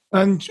excellent.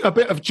 And a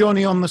bit of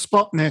Johnny on the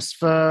spotness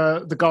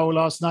for the goal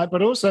last night,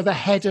 but also the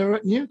header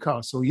at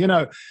Newcastle.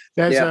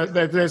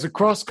 There's a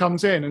cross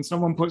comes in and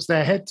someone puts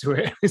their head to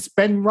it. It's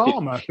Ben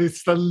Rama.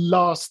 It's the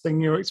last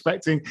thing you're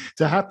expecting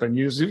to happen.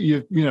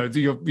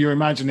 You're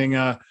imagining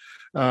a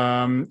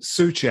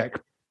Souček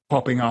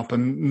popping up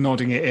and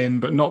nodding it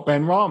in, but not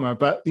Ben Rama.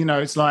 But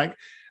it's like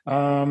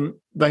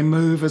they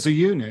move as a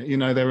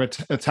unit. They're an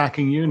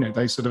attacking unit.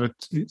 They sort of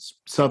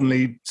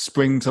suddenly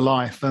spring to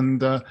life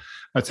and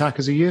attack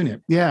as a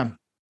unit. Jim,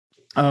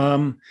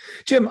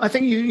 I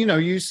think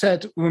you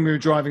said when we were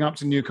driving up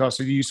to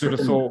Newcastle, you sort of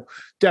thought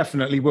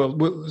definitely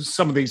will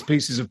some of these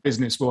pieces of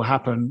business will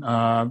happen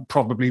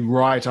probably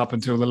right up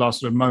until the last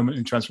sort of moment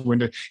in transfer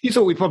window. You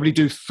thought we'd probably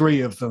do 3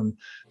 of them.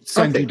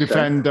 Central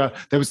defender,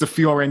 there was the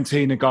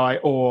Fiorentina guy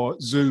or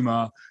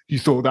Zuma. You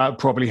thought that would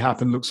probably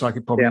happen. Looks like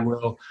it probably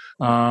will.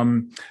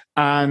 And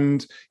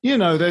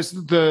there's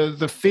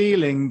the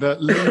feeling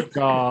that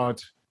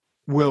Lingard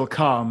will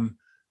come.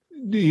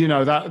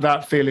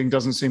 That feeling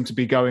doesn't seem to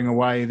be going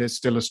away. There's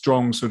still a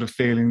strong sort of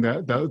feeling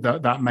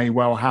that may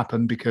well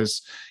happen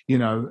because,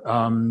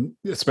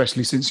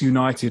 especially since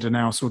United are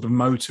now sort of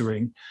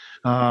motoring,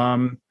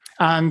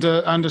 and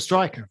a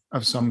striker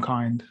of some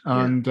kind.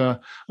 And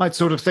I'd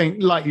sort of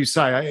think, like you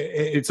say,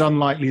 it's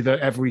unlikely that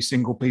every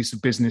single piece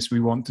of business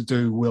we want to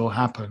do will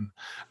happen.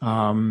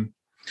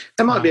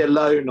 There might be a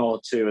loan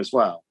or two as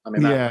well. I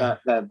mean, there's,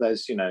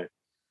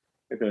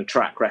 they've got a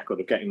track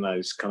record of getting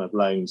those kind of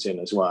loans in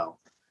as well.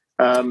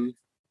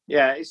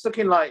 It's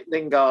looking like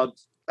Lingard.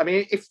 I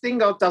mean, if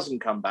Lingard doesn't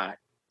come back,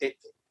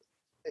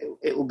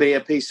 it will be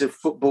a piece of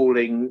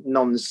footballing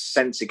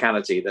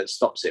nonsensicality that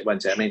stops it,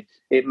 won't it? I mean,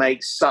 it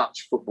makes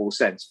such football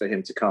sense for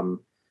him to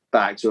come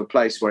back to a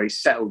place where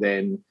he's settled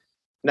in,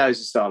 knows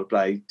the style of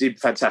play, did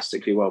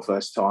fantastically well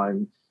first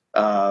time,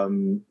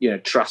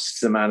 trusts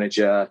the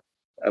manager,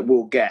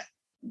 will get,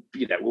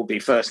 will be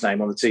first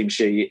name on the team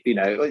sheet.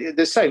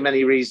 There's so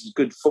many reasons,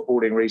 good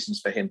footballing reasons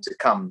for him to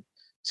come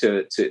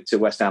to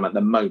West Ham at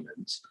the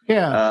moment.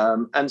 Yeah.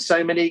 And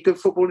so many good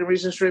footballing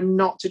reasons for him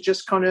not to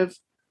just kind of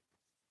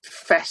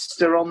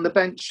fester on the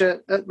bench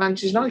at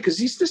Manchester United, because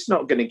he's just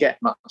not going to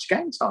get much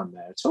game time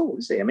there at all,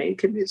 is he? I mean,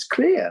 it's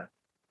clear.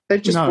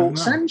 They've just bought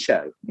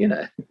Sancho,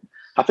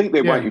 I think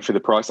they're waiting for the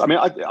price. I mean,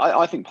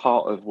 I think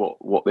part of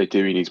what they're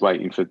doing is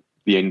waiting for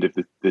the end of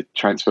the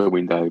transfer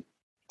window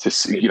to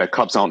see,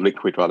 clubs aren't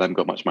liquid, right? They haven't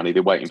got much money.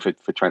 They're waiting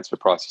for transfer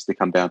prices to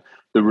come down.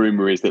 The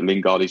rumour is that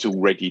Lingard is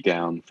already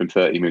down from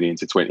 30 million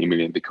to 20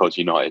 million because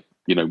United,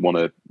 want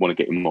to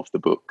get him off the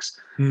books.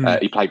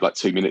 He played like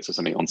 2 minutes or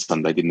something on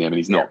Sunday, didn't he? I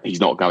mean, he's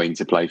not going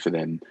to play for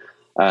them.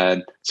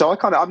 So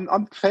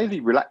I'm fairly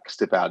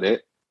relaxed about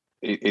it.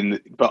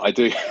 But I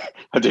do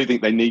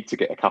think they need to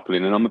get a couple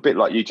in, and I'm a bit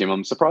like you, Jim.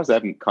 I'm surprised they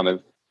haven't kind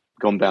of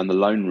gone down the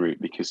loan route,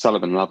 because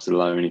Sullivan loves a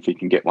loan if he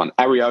can get one.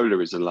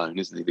 Areola is a loan,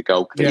 isn't he? The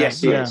goalkeeper. Yes,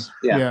 he is.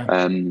 Yeah.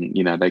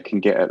 They can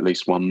get at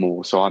least one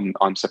more. So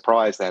I'm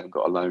surprised they haven't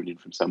got a loan in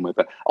from somewhere.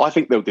 But I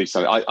think they'll do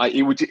so.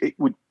 It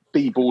would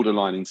be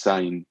borderline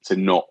insane to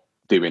not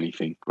do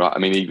anything, right? I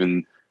mean,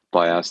 even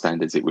by our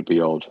standards, it would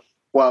be odd.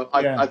 Well,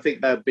 I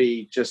think there'd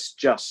be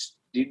just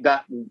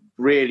that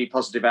really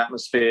positive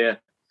atmosphere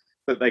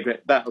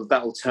that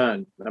that'll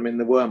turn. I mean,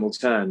 the worm will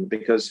turn,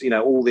 because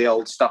all the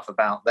old stuff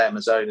about them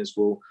as owners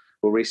will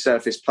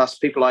resurface. Plus,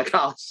 people like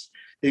us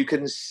who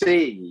can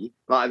see,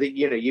 like I think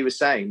you were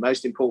saying,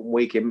 most important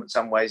week in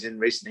some ways in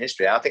recent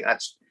history. I think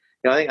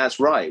that's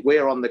right.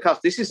 We're on the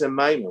cusp. This is a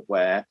moment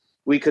where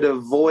we could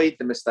avoid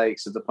the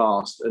mistakes of the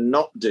past and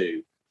not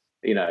do,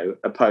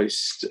 a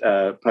post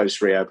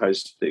Rio,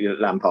 post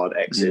Lampard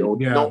exit, or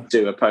not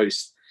do a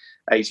post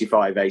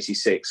 85,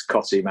 86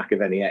 Cotti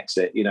McAvenny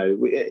exit.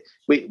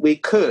 We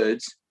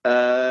could.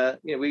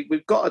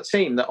 We've got a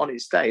team that on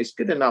its day is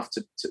good enough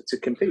to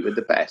compete with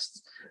the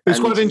best. It's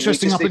quite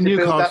interesting up at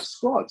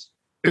Newcastle.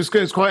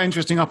 It's quite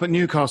interesting up at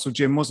Newcastle,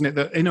 Jim, wasn't it?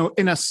 That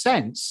in a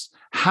sense,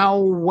 how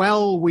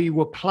well we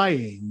were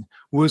playing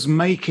was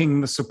making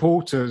the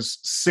supporters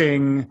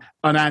sing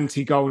an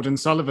anti-Golden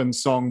Sullivan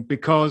song,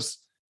 because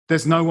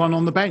there's no one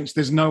on the bench.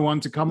 There's no one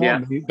to come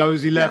on.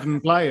 Those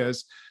 11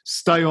 players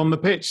stay on the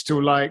pitch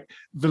till like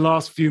the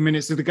last few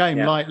minutes of the game,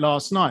 like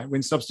last night,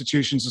 when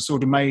substitutions are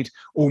sort of made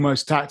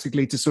almost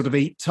tactically to sort of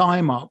eat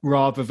time up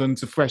rather than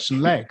to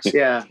freshen legs.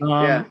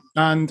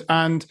 And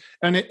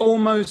it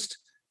almost,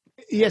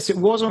 yes, it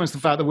was almost the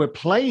fact that we're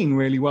playing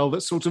really well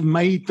that sort of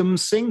made them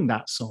sing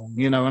that song,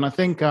 And I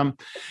think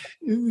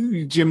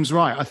Jim's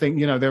right. I think,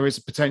 there is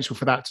a potential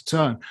for that to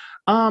turn.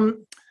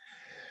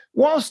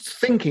 Whilst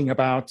thinking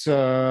about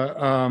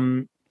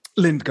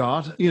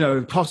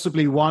Lingard,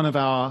 possibly one of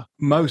our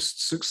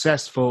most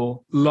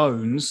successful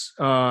loans,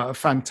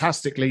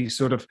 fantastically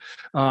sort of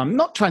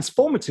not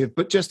transformative,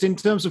 but just in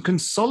terms of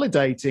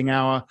consolidating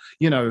our,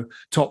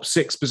 top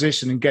six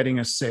position and getting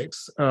a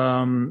sixth.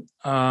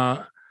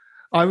 I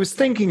was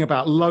thinking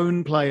about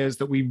loan players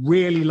that we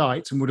really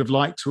liked and would have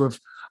liked to have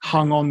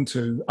hung on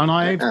to, and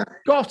I've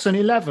got an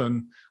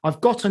 11.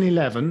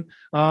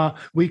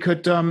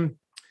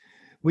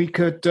 We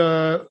could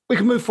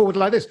move forward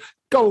like this.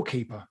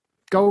 Goalkeeper.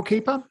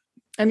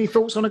 Any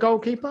thoughts on a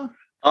goalkeeper?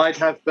 I'd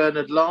have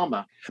Bernard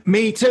Lama.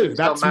 Me too.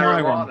 That's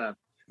my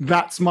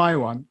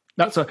one.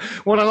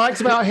 What I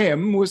liked about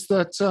him was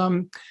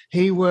that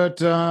he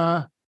would,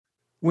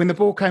 when the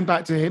ball came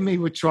back to him, he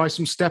would try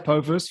some step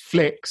overs,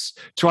 flicks,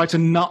 try to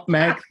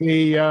nutmeg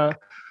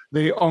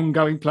the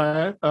ongoing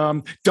player,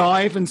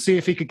 dive and see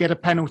if he could get a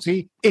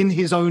penalty in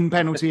his own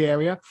penalty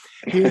area.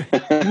 He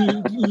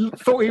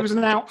thought he was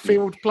an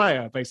outfield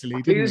player,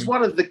 basically, didn't he? He was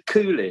one of the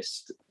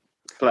coolest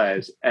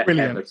players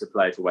ever to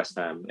play for West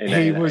Ham.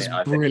 He was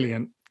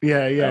brilliant.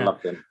 Yeah. I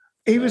loved him.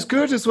 He was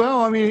good as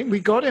well. I mean,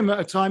 we got him at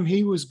a time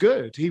he was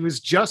good. He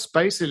was just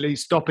basically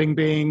stopping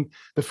being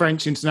the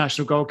French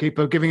international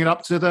goalkeeper, giving it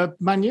up to the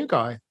Man U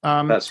guy.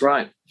 That's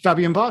right.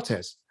 Fabien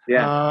Barthez.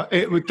 Yeah,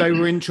 they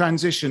were in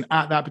transition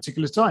at that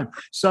particular time.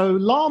 So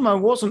Lama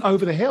wasn't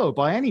over the hill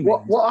by any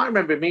means. What I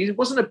remember him, he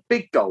wasn't a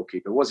big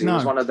goalkeeper, was he? No. He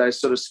was one of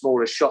those sort of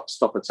smaller shot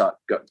stopper type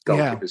goalkeepers.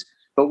 Yeah.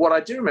 But what I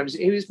do remember is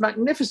he was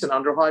magnificent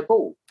under a high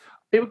ball.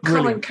 He would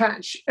come and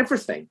catch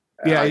everything.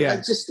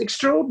 Just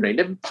extraordinary.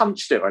 Never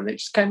punched it, and it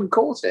just came and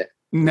caught it.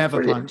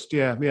 Never punched.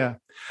 Yeah.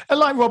 And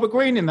like Robert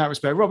Green in that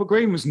respect. Robert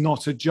Green was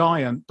not a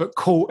giant, but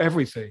caught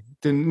everything.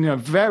 Didn't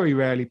very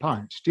rarely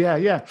punched.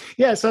 Yeah.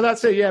 So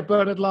that's it. Yeah,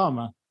 Bernard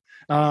Lama.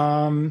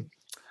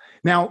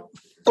 Now,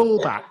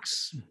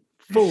 fullbacks.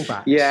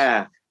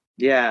 Yeah.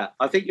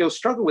 I think you'll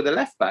struggle with a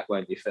left back,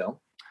 won't you, Phil?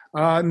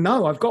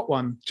 No, I've got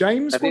one.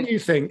 James, what do you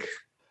think?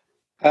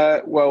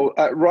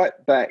 Right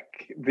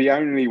back, the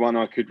only one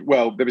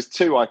there was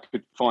two I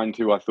could find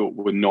who I thought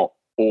were not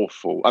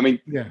awful. I mean,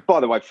 by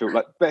the way, Phil,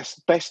 like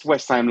best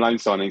West Ham loan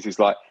signings is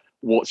like,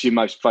 what's your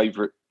most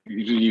favourite?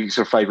 Your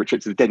sort of favourite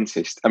trip to the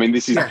dentist? I mean,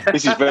 this is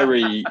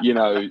very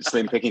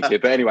slim pickings here.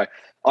 But anyway,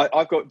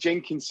 I've got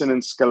Jenkinson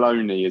and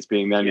Scaloni as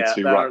being the only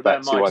two right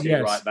backs.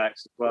 Right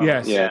backs as well.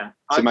 Yes. Yeah.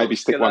 So maybe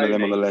stick one of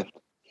them on the left.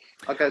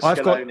 I'll go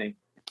Scaloni.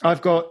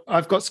 I've got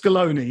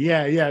Scaloni.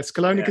 Yeah,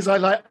 Scaloni, because I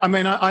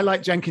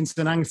like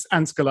Jenkinson and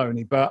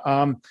Scaloni, but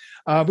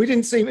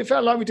it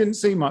felt like we didn't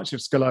see much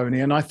of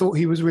Scaloni, and I thought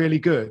he was really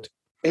good.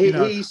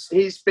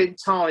 He's been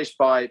tarnished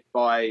by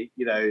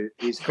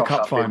his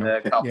cup final.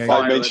 In the cup final.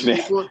 I mentioned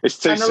it. It's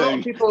too soon. A lot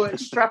of people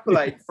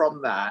extrapolate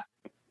from that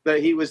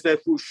he was there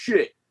for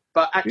shit,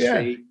 but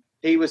actually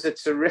he was a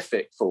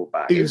terrific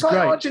fullback. He was like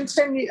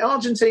great.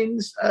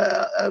 Argentine's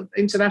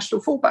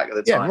international fullback at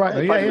the time.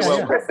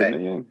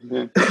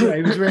 Yeah,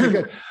 he was really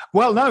good.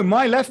 Well, no,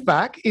 my left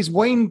back is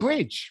Wayne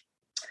Bridge.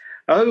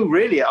 Oh,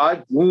 really? I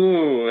had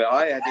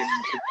him.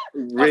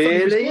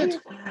 Really?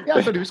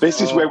 I thought he was This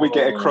is where we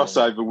get a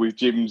crossover with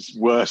Jim's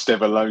worst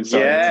ever loan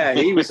signing. Yeah,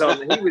 he was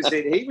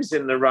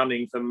in the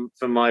running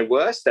for my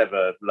worst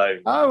ever loan.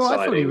 Oh, signing.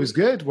 I thought he was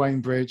good,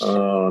 Wayne Bridge.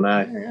 Oh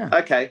no. Yeah.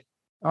 Okay.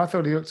 I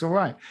thought he looked all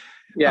right.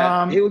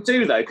 Yeah, he'll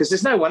do though, because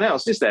there's no one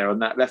else, is there, on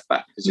that left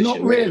back position?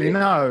 Not really.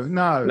 No.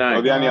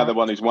 Well, the only other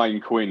one is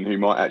Wayne Quinn, who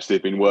might actually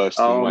have been worse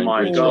than Wayne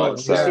Bridge. Oh my God!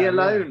 Was he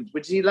alone?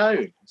 Was he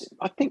alone?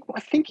 I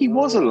think he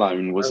was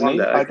alone, wasn't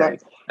he?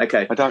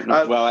 Okay. I don't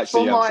know. Well,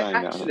 actually,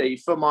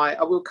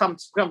 I will come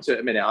to it in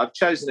a minute. I've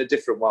chosen a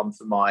different one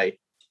for my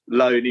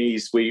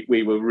loanees. We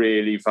were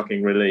really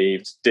fucking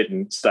relieved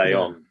didn't stay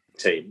on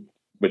team,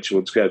 which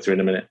we'll go through in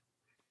a minute.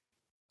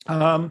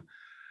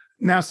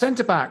 Now,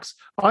 centre-backs,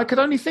 I could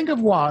only think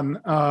of one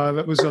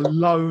that was a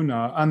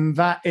loner, and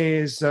that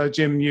is,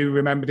 Jim, you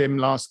remembered him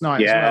last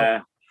night as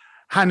well.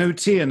 Hannu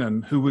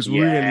Tiernan, who was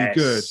really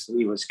good.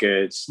 He was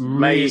good.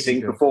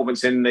 Amazing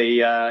performance in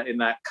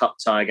that cup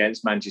tie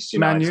against Manchester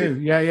United.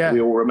 Man U,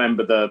 We all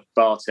remember the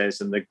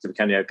Bartes and the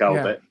Canio goal,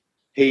 but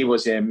he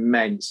was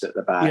immense at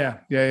the back.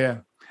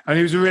 Yeah.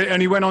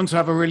 And he went on to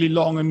have a really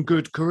long and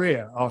good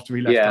career after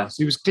he left us.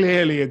 He was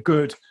clearly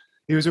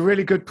he was a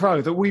really good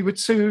pro that we were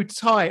too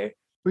tight.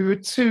 We were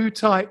too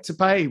tight to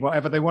pay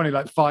whatever they wanted,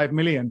 like 5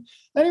 million.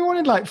 Then he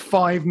wanted like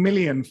 5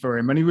 million for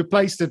him, and he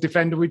replaced a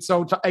defender we'd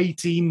sold for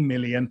 18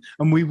 million,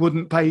 and we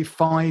wouldn't pay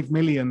 5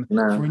 million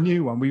for a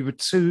new one. We were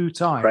too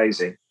tight.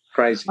 Crazy.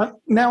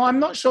 Now, I'm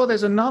not sure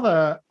there's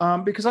another,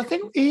 because I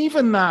think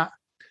even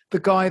the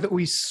guy that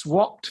we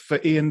swapped for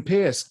Ian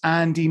Pearce,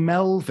 Andy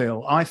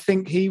Melville, I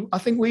think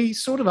we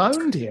sort of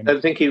owned him. I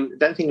don't think he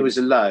was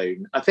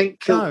alone. I think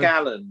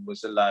Kilgallen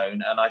was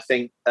alone, and I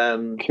think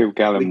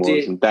Kilgallen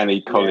was, and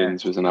Danny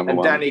Collins was another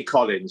one. Danny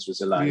Collins was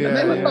alone, and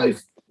they were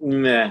both.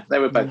 Yeah, they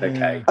were both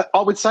okay. I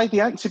would say,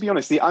 to be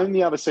honest, the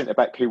only other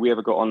centre-back who we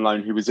ever got on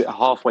loan who was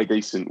halfway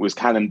decent was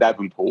Callum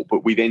Davenport,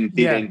 but we then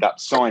did end up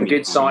signing him. We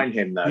did sign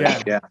him, though.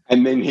 Yeah.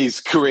 And then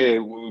his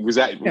career was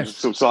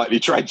sort of slightly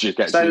tragic,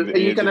 actually. So are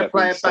you going to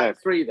play a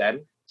back three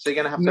then? So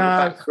you're going to have to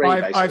have a back three,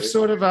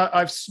 basically?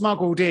 I've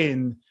smuggled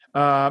in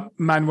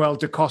Manuel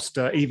da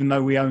Costa, even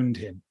though we owned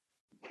him.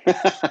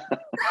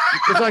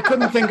 Because I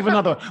couldn't think of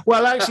another one.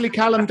 Well, actually,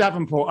 Callum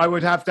Davenport. I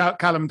would have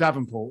Callum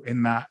Davenport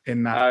in that.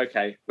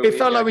 Okay. It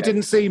felt like we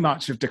didn't see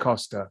much of Da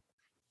Costa.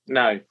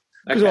 No.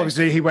 Because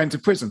obviously he went to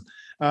prison.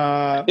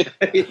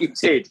 He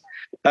did.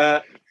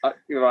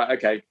 You're right.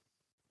 Okay.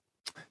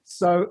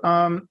 So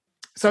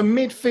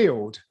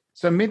midfield.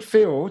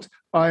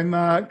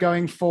 I'm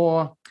going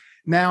for.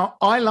 Now,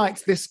 I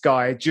liked this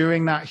guy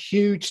during that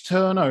huge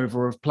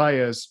turnover of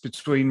players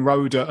between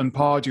Roda and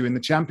Pardew in the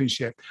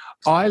Championship.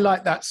 I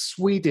like that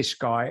Swedish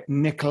guy,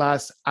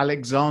 Niklas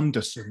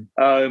Alexandersson.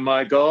 Oh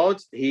my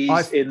God,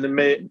 he's in the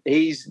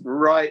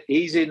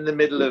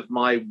middle of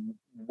my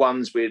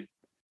ones we're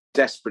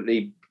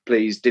desperately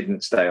pleased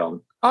didn't stay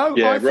on. Oh,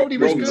 yeah, I thought he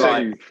was good. Wrong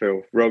team,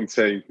 Phil. Wrong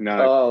team. No.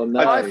 Oh no.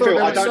 I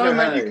don't know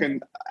how you can.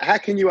 How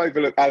can you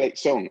overlook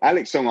Alex Song?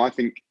 Alex Song, I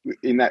think,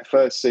 in that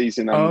first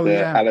season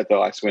under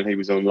Allardyce when he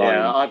was on loan,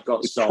 I've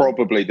got was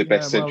probably the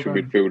best central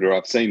midfielder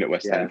I've seen at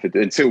West Ham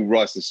until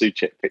Rice and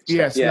Souček picked up.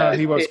 Yes, no,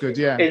 he was good.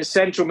 Yeah. In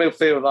central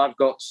midfield, I've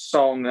got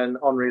Song and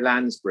Henri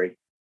Lansbury.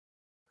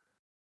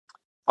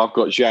 I've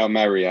got João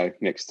Mario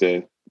next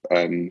to.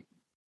 Song.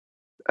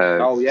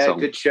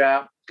 Good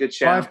shout. Good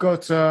shout.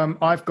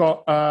 I've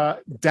got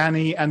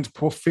Danny and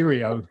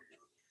Porfirio.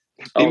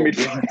 In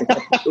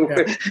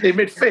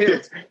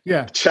midfield.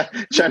 Yeah.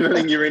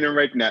 Channeling your inner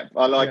Redknapp.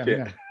 I like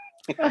it.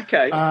 Yeah.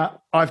 Okay.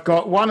 I've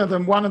got one of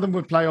them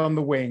would play on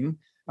the wing.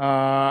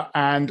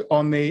 And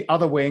on the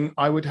other wing,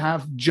 I would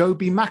have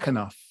Joby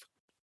McAnuff.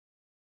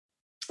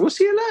 Was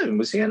he alone?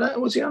 Was he on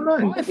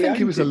loan? I think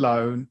he was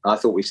alone. I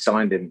thought we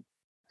signed him.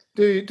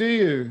 Do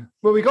you?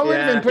 Well, we got rid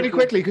of him pretty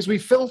quickly because we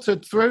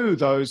filtered through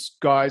those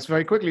guys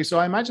very quickly. So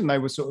I imagine they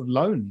were sort of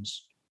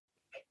loans.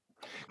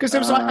 Because there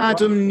was like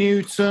Adam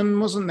Newton,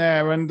 wasn't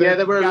there? And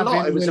there were a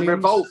lot. It was a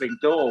revolving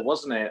door,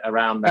 wasn't it,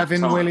 around that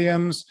Evan time?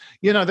 Williams.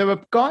 There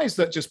were guys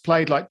that just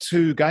played like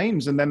 2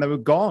 games and then they were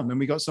gone and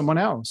we got someone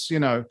else,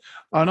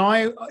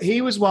 And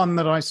he was one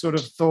that I sort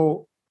of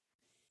thought,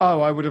 oh,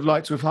 I would have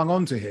liked to have hung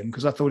on to him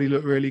because I thought he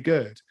looked really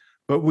good.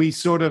 But we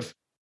sort of,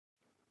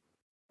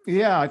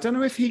 I don't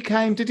know if he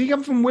came. Did he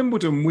come from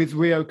Wimbledon with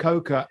Rio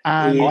Coca?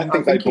 And I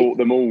think they bought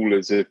them all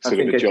as a sort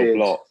of a job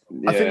lot.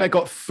 Yeah. I think they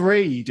got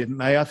 3, didn't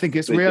they? I think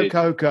it's They Rio did.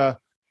 Coca,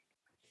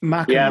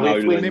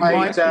 McEnroe, we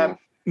paid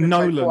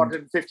Nolan.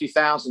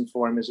 450,000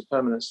 for him as a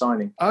permanent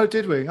signing. Oh,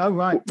 did we? Oh,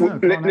 right. Well,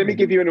 let me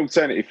give you an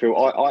alternative, Phil.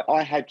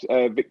 I had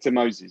Victor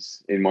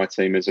Moses in my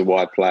team as a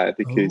wide player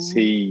because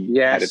he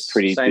had a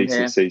pretty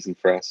decent season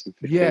for us. In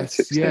 15, yes,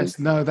 16. yes.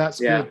 No, that's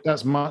good.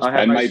 That's much.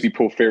 And maybe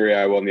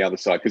Porfirio on the other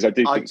side because I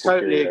do. I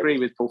totally agree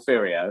with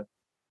Porfirio.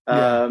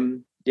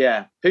 Who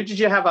did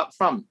you have up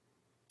front?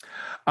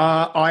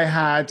 I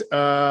had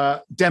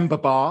Demba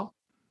Ba.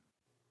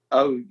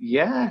 Oh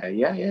yeah.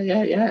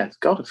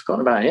 God, I've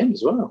forgotten about him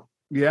as well.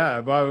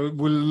 Yeah, but I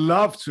would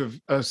love to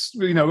have,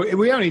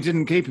 we only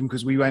didn't keep him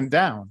because we went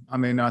down. I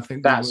mean, I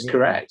think that's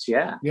correct.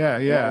 Yeah.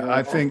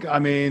 I think,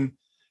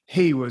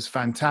 he was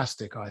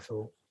fantastic, I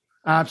thought.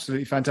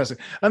 Absolutely fantastic.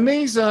 And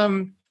these,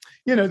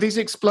 these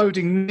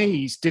exploding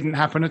knees didn't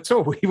happen at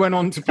all. He went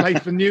on to play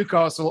for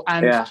Newcastle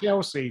and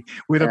Chelsea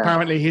with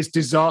apparently his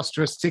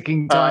disastrous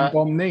ticking time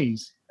bomb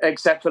knees.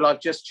 Except for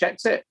I've just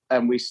checked it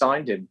and we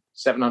signed him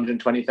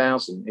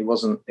 720,000. It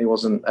wasn't a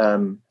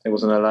loan.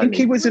 I think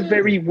it was a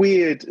very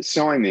weird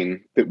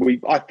signing that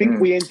we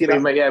ended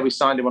up. We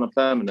signed him on a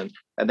permanent,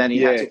 and then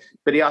he had to.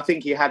 But I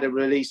think he had a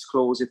release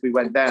clause if we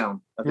went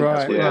down. I think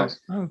that's what it was.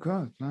 Oh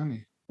God,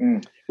 blimey.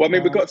 Well,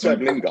 we've got to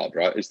have Lingard,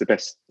 right? It's the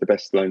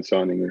best loan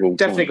signing of all.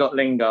 Definitely time. got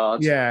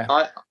Lingard. Yeah.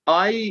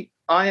 I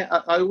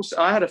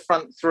had a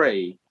front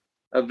three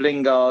of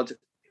Lingard,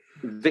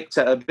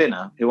 Victor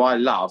Urbina, who I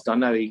loved. I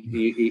know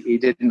he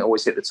didn't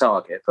always hit the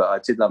target, but I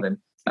did love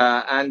him.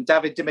 And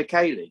David Di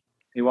Michele,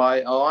 who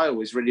I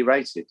always really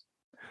rated.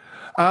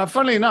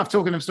 Funnily enough,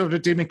 talking of sort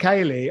of Di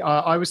Michele,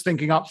 I was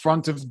thinking up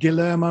front of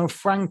Guillermo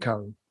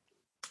Franco.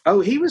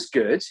 Oh, he was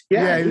good.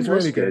 Yeah, he was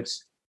really good.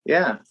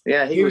 Yeah.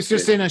 He was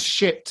just in a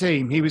shit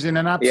team. He was in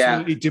an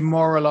absolutely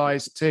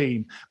demoralised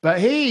team. But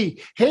he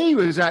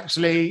was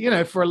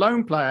actually, for a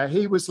lone player,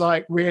 he was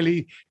like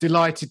really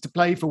delighted to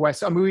play for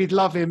West. I mean, we'd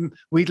love him.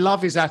 We'd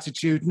love his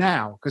attitude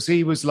now because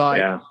he was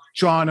like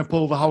trying to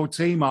pull the whole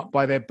team up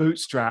by their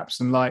bootstraps.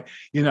 And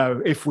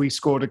if we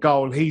scored a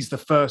goal, he's the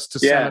first to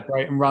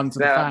celebrate and run to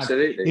the fan.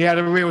 Absolutely. He had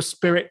a real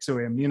spirit to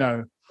him,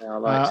 Yeah,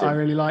 I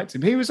really liked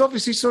him. He was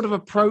obviously sort of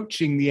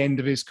approaching the end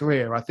of his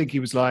career. I think he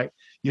was like,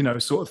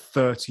 sort of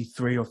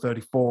 33 or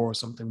 34 or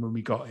something when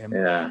we got him.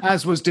 Yeah.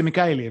 As was Di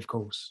Michele, of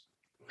course.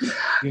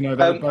 They were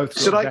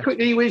both. Should I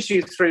quickly whiz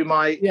you through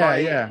my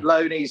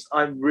loanies?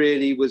 I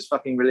really was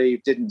fucking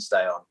relieved didn't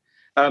stay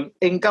on.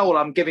 In goal,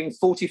 I'm giving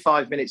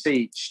 45 minutes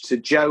each to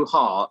Joe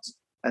Hart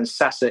and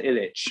Sasa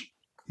Ilic.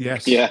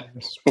 Yes. Yeah.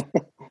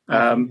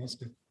 I'm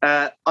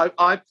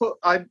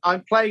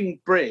playing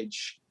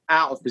Bridge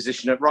out of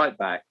position at right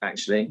back,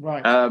 actually.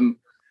 Right.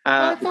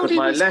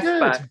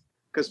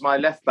 Because my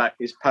left back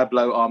is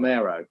Pablo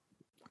Armero.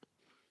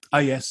 Oh,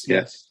 yes.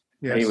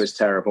 He was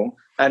terrible.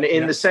 And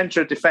in the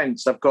centre of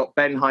defence, I've got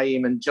Ben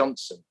Haim and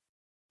Johnson.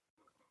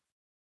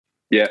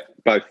 Yeah,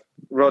 both.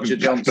 Roger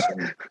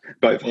Johnson.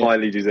 Both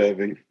highly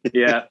deserving.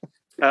 Yeah.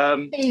 My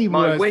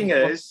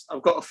wingers,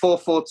 I've got a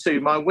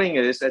 4-4-2. My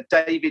wingers are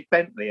David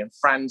Bentley and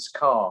Franz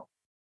Carr.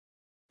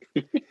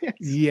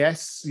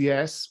 Yes.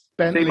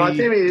 Bentley. See, my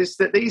theory is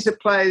that these are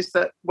players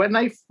that when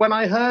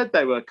I heard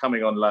they were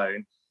coming on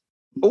loan,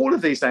 all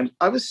of these names,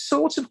 I was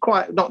sort of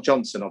quite, not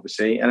Johnson,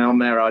 obviously, and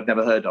Almera I'd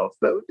never heard of,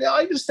 but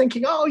I was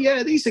thinking,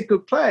 these are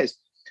good players.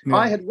 Yeah.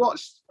 I had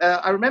watched,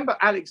 I remember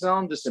Alex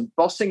Anderson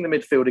bossing the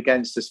midfield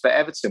against us for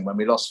Everton when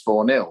we lost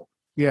 4-0.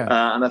 Yeah.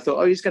 And I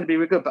thought, he's going to be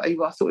really good, but I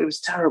thought it was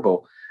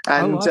terrible.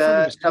 And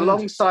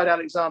alongside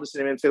Alex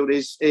Anderson in midfield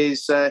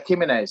is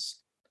Jimenez.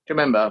 Do you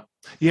remember?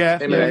 Yeah.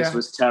 Jimenez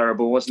was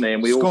terrible, wasn't he?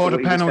 And we scored all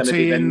a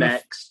penalty in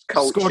the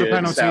scored a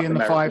penalty in the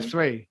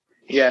 5-3.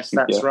 Yes,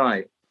 that's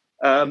right.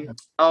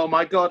 Oh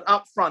my God!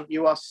 Up front,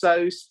 you are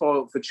so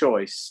spoilt for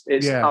choice.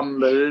 It's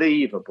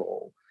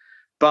unbelievable.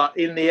 But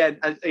in the end,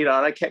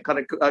 I kept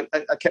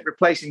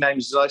replacing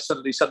names as I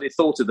suddenly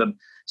thought of them.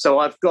 So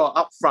I've got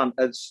up front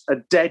a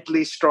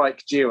deadly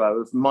strike duo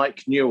of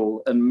Mike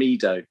Newell and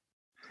Mido.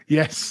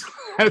 Yes,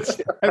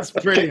 that's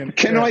brilliant.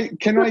 Can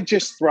I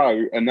just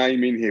throw a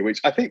name in here,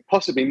 which I think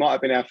possibly might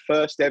have been our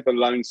first ever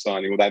loan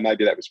signing, although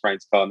maybe that was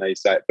Frank Carney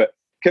say it, but.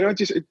 Can I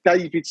just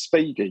David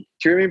Speedy?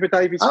 Do you remember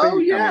David Speedy? Oh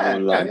yeah.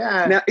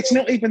 Now it's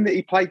not even that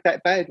he played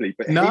that badly,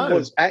 but he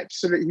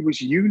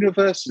was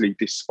universally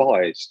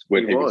despised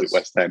when he was at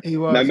West Ham. He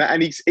was. No,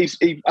 and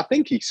I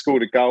think he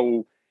scored a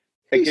goal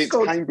against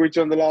Cambridge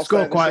on the last.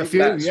 Scored quite a few.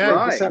 That's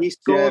right. He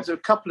scored a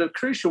couple of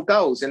crucial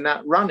goals in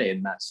that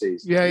run-in that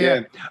season.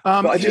 Yeah.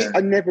 But I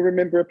never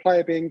remember a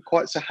player being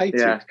quite so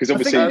hated because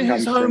obviously in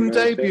his home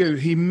debut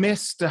he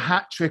missed a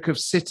hat trick of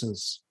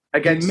sitters.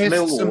 Against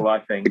Millwall,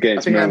 I think.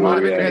 Against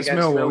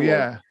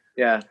Millwall,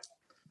 yeah.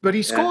 But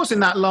he scores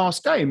in that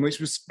last game, which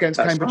was against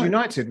Cambridge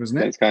United, wasn't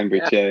it? Against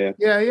Cambridge, yeah.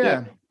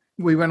 Yeah.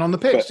 We went on the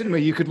pitch, didn't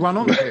we? You could run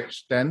on the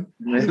pitch then.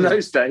 In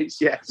those days,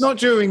 yes. Not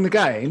during the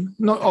game.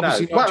 Not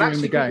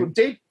during the game. People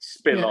did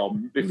spill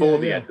on before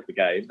the end of the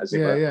game, as it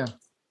were.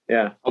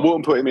 Yeah. I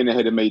wouldn't put him in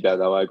ahead of Mida,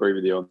 though. I agree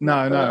with you on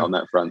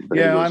that front. But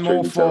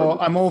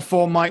I'm all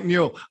for Mike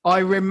Newell. I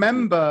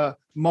remember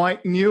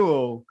Mike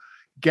Newell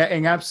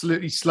getting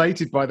absolutely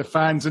slated by the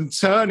fans and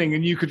turning,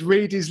 and you could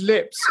read his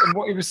lips, and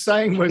what he was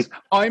saying was,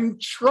 "I'm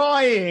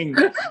trying."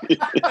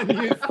 And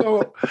you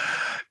thought,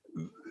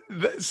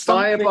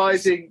 my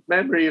abiding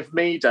memory of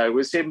Mido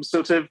was him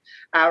sort of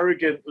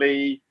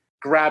arrogantly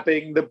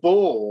grabbing the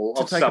ball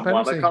of someone.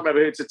 I can't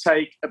remember who to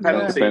take a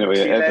penalty.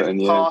 He then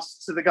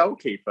passed to the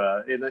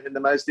goalkeeper in the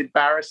most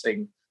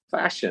embarrassing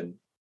fashion.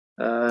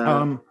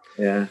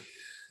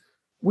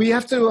 We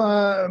have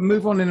to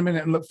move on in a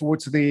minute and look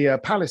forward to the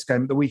Palace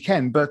game at the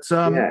weekend. But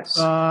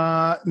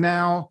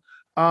now,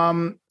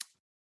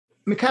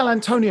 Michael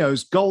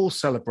Antonio's goal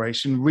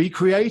celebration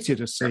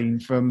recreated a scene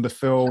from the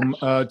film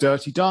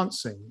Dirty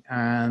Dancing.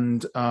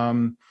 And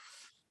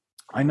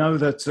I know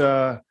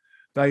that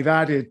they've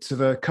added to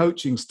the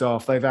coaching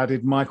staff, they've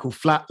added Michael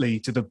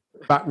Flatley to the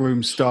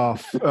backroom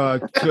staff,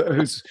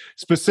 who's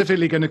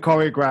specifically going to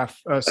choreograph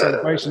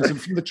celebrations.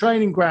 And from the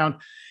training ground,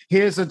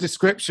 here's a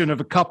description of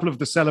a couple of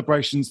the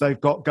celebrations they've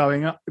got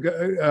coming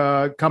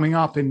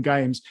up in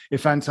games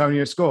if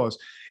Antonio scores.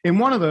 In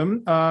one of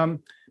them,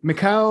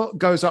 Mikel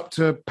goes up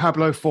to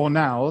Pablo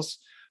Fornals,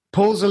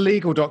 pulls a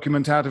legal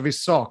document out of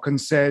his sock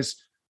and says,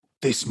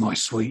 "This, my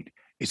sweet,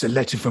 is a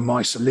letter from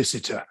my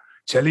solicitor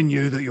telling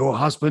you that your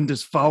husband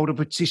has filed a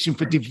petition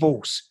for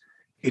divorce.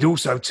 It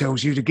also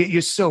tells you to get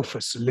yourself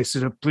a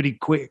solicitor pretty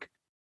quick.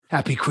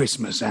 Happy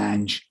Christmas,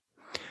 Ange."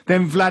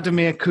 Then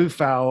Vladimir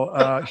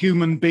Kufal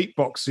human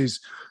beatboxes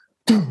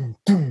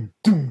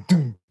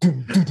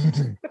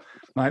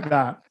like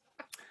that.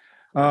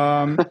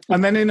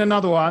 And then in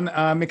another one,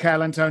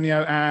 Michael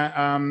Antonio,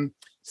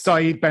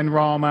 Saeed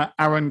Benrahma,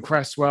 Aaron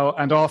Cresswell,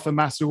 and Arthur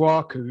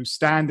Masuaku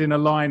stand in a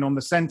line on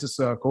the centre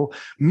circle.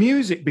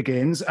 Music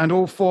begins, and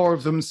all four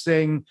of them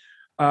sing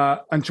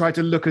and try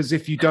to look as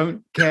if you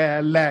don't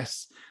care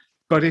less,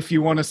 but if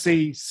you want to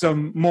see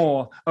some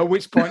more, at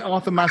which point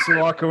Arthur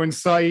Masuaku and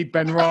Saeed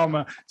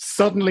Benrahma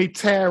suddenly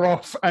tear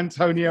off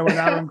Antonio and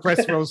Aaron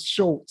Cresswell's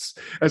shorts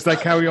as they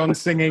carry on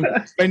singing,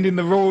 "Bending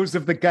the rules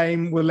of the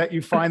game will let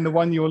you find the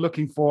one you're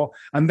looking for,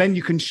 and then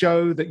you can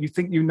show that you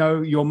think you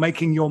know you're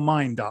making your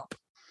mind up."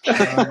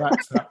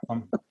 That's that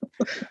one.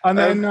 And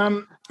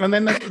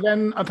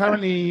then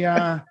apparently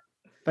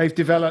they've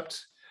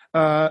developed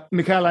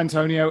Michael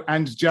Antonio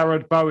and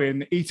Jared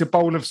Bowen eat a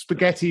bowl of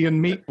spaghetti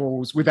and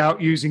meatballs without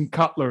using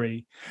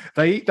cutlery.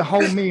 They eat the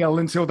whole meal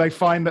until they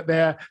find that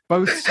they're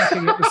both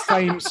sucking at the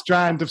same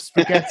strand of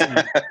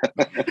spaghetti.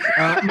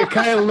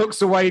 Michael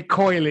looks away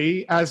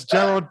coyly as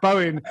Jared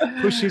Bowen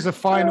pushes a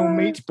final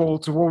meatball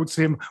towards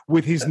him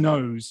with his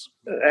nose.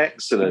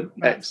 Excellent.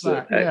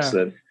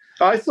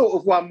 I thought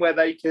of one where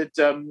they could,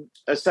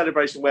 a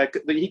celebration where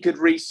he could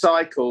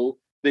recycle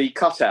the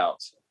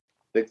cutout.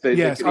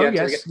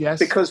 Yes.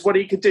 Because what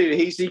he could do,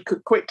 he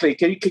could quickly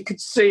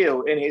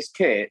conceal in his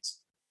kit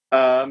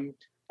a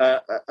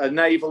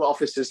naval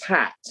officer's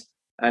hat,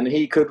 and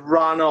he could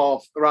run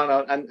on,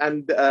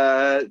 and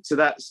to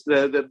that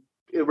the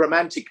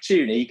romantic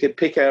tune, he could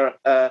pick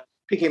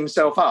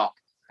himself up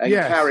and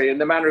carry in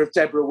the manner of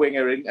Deborah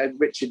Winger and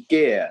Richard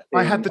Gere.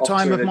 I Had the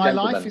Time of My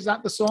Life. Is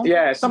that the song?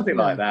 Yeah, something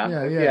like that.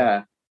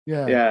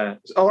 Yeah.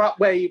 Or Up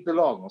Where You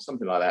Belong, or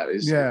something like that.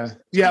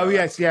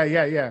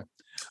 Yeah.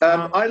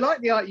 I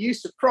like the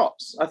use of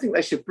props. I think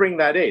they should bring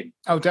that in.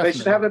 Oh, definitely. They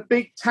should have a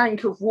big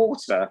tank of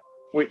water,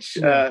 which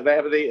they have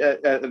at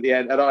the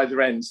end, at either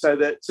end, so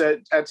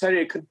that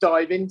Antonio could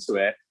dive into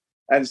it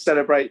and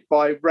celebrate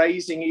by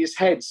raising his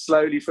head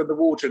slowly from the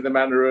water in the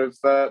manner of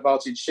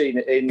Martin Sheen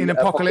in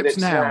Apocalypse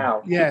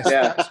Now. Yes,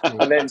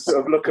 and then sort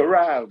of look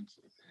around.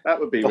 That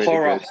would be really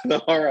good. The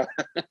horror.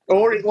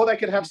 Or they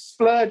could have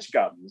splurge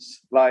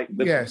guns, like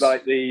the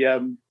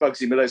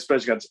Bugsy Malone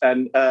splurge guns,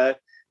 and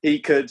he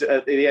could,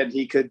 at the end,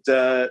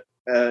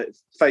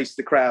 face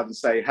the crowd and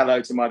say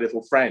hello to my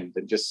little friend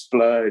and just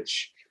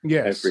splurge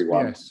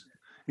everyone.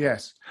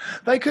 Yes.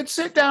 They could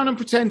sit down and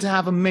pretend to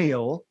have a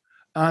meal,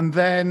 and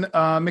then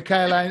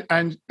Michael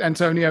and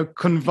Antonio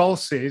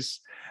convulses,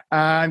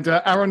 and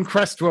Aaron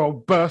Cresswell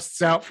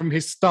bursts out from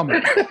his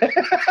stomach.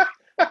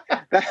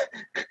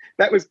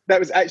 That was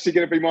actually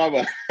going to be my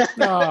one.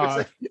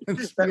 But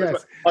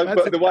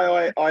the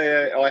way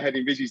I had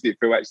envisaged it,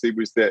 Phil, actually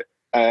was that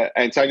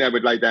Antonio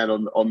would lay down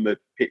on the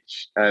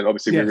pitch.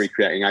 Obviously, we're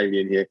recreating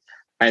Alien here.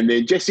 And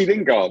then Jesse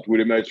Lingard would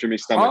emerge from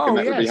his stomach, and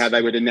that would be how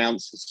they would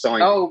announce the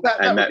sign. Oh,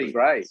 that would be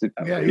great.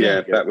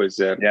 That was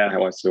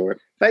how I saw it.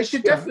 They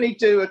should definitely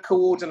do a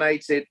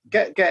coordinated,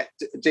 get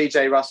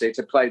DJ Russell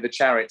to play the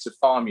Chariots of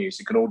Fire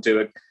music and all do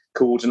a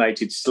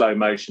coordinated slow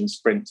motion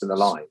sprint to the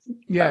line.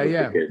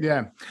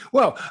 Yeah.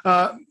 Well,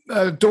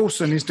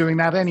 Dawson is doing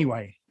that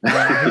anyway.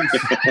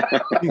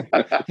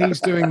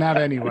 He's doing that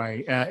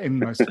anyway in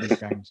most of his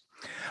games.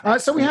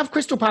 So we have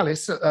Crystal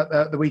Palace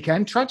at the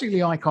weekend.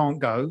 Tragically, I can't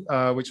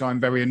go, which I'm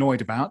very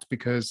annoyed about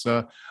because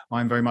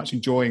I'm very much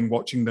enjoying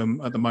watching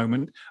them at the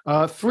moment.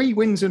 3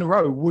 wins in a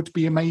row would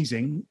be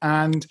amazing,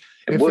 and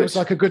it feels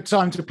like a good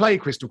time to play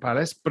Crystal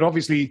Palace. But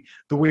obviously,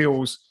 the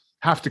wheels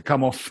have to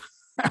come off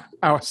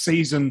our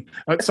season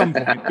at some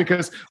point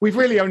because we've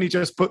really only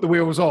just put the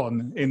wheels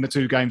on in the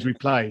 2 games we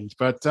played.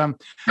 But I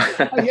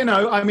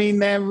mean,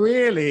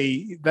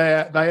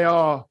 they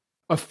are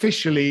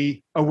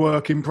officially a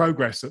work in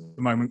progress at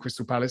the moment,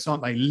 Crystal Palace,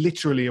 aren't they?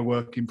 Literally a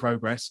work in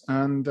progress.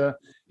 And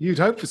you'd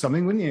hope for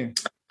something, wouldn't you?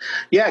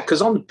 Yeah,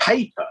 because on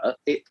paper,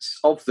 it's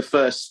of the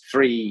first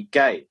 3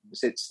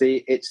 games, it's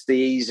the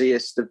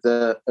easiest of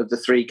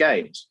the 3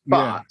 games, but.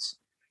 Yeah.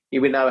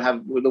 We know how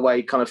the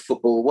way kind of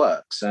football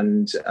works,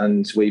 and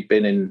we've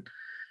been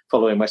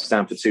following West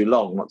Ham for too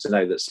long not to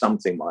know that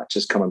something might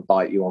just come and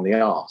bite you on the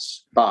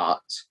arse.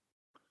 But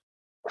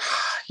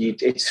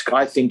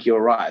I think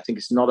you're right. I think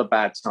it's not a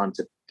bad time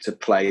to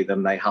play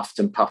them. They huffed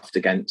and puffed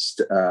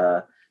against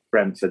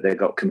Brentford. They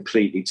got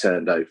completely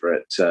turned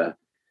over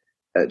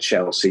at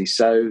Chelsea.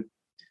 So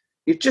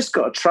you've just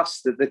got to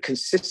trust that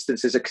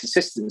there's a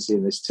consistency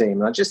in this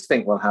team. And I just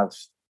think we'll have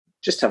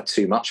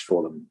too much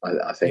for them.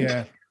 I think.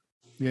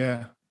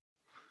 Yeah.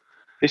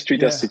 History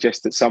does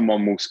suggest that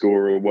someone will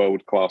score a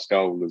world-class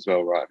goal as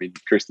well, right? I mean,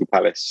 Crystal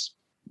Palace,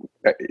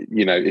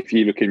 if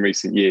you look in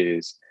recent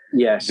years,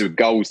 yes, the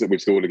goals that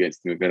we've scored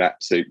against them have been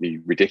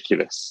absolutely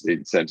ridiculous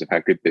in terms of how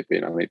good they've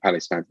been. I mean,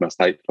 Palace fans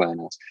must hate playing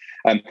us.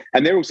 And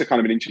they're also kind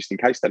of an interesting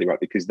case study, right?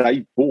 Because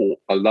they bought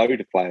a load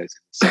of players,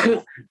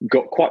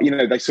 got quite,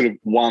 they sort of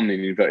won,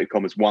 in inverted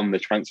commas, won the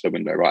transfer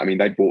window, right? I mean,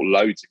 they bought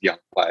loads of young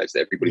players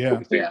that everybody thought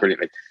was doing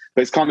brilliantly.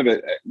 But it's kind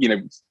of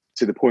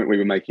to the point we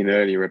were making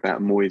earlier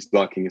about Moyes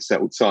liking a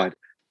settled side,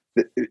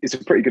 it's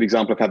a pretty good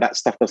example of how that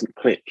stuff doesn't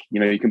click.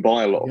 You can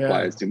buy a lot of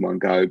players in one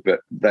go, but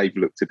they've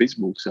looked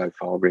abysmal so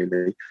far,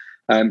 really.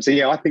 I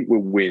think we'll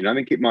win. I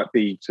think it might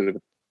be sort of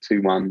a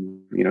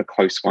 2-1,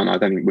 close one. I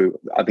think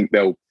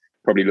they'll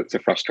probably look to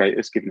frustrate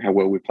us, given how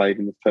well we played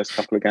in the first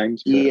couple of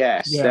games.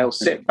 But, they'll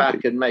sit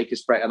back and make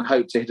us break and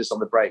hope to hit us on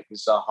the break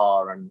with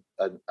Zaha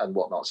and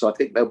whatnot. So I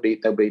think they'll be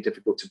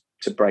difficult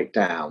to break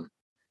down.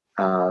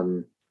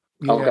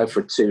 I'll go for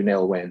a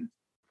 2-0 win.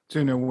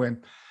 2-0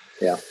 win.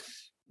 Yeah.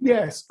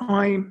 Yes, that's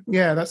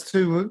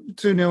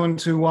 2-0 and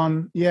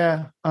 2-1.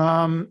 Yeah.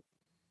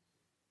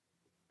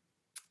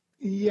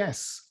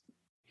 Yes.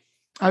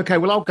 Okay,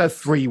 well, I'll go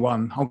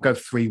 3-1. I'll go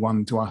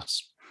 3-1 to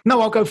us.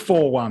 No, I'll go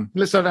 4-1.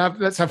 Let's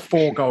have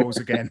 4 goals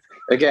again.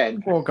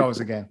 4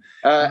 goals again.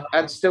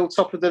 And still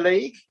top of the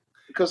league?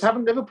 Because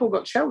haven't Liverpool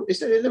got Chelsea?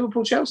 Is it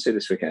Liverpool-Chelsea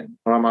this weekend?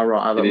 Or am I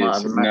right? It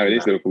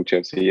is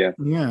Liverpool-Chelsea, yeah.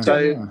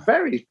 So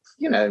very,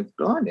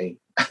 blimey.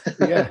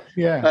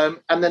 Yeah.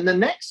 And then the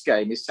next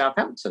game is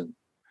Southampton,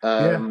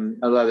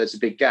 although there's a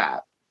big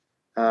gap.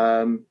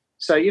 So,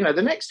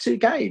 the next 2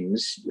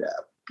 games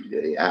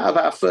out of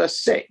our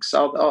first 6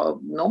 are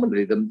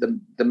normally the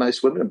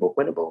most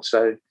winnable.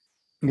 So,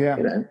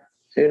 who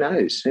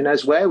knows? Who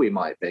knows where we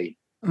might be?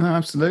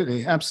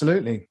 Absolutely.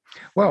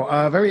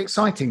 Well, very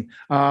exciting.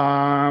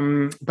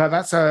 But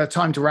that's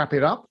time to wrap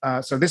it up.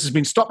 So this has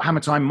been Stop Hammer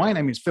Time. My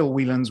name is Phil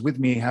Whelans. With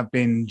me have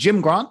been Jim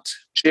Grant.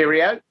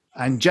 Cheerio.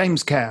 And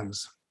James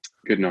Cairns.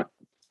 Good night.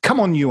 Come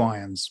on, you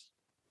Irons.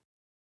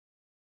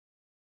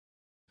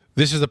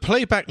 This is a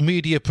Playback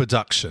Media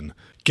production.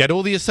 Get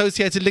all the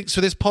associated links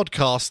for this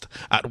podcast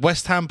at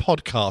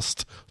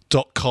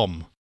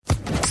westhampodcast.com.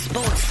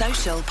 Sports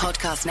Social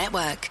Podcast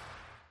Network.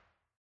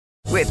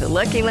 With the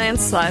Lucky Land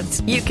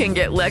Slots, you can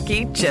get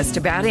lucky just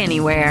about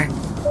anywhere.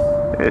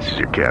 This is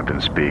your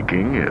captain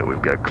speaking.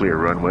 We've got clear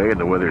runway and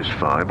the weather's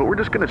fine, but we're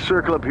just going to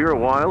circle up here a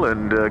while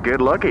and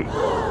get lucky.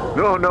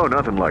 No,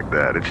 nothing like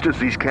that. It's just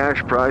these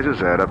cash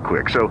prizes add up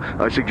quick. So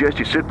I suggest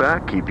you sit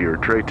back, keep your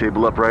tray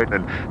table upright,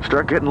 and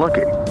start getting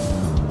lucky.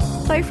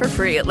 Play for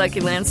free at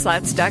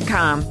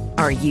LuckyLandSlots.com.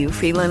 Are you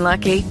feeling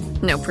lucky?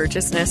 No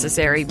purchase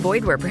necessary.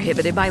 Void where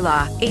prohibited by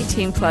law.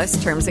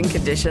 18+ terms and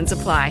conditions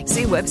apply.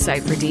 See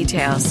website for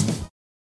details.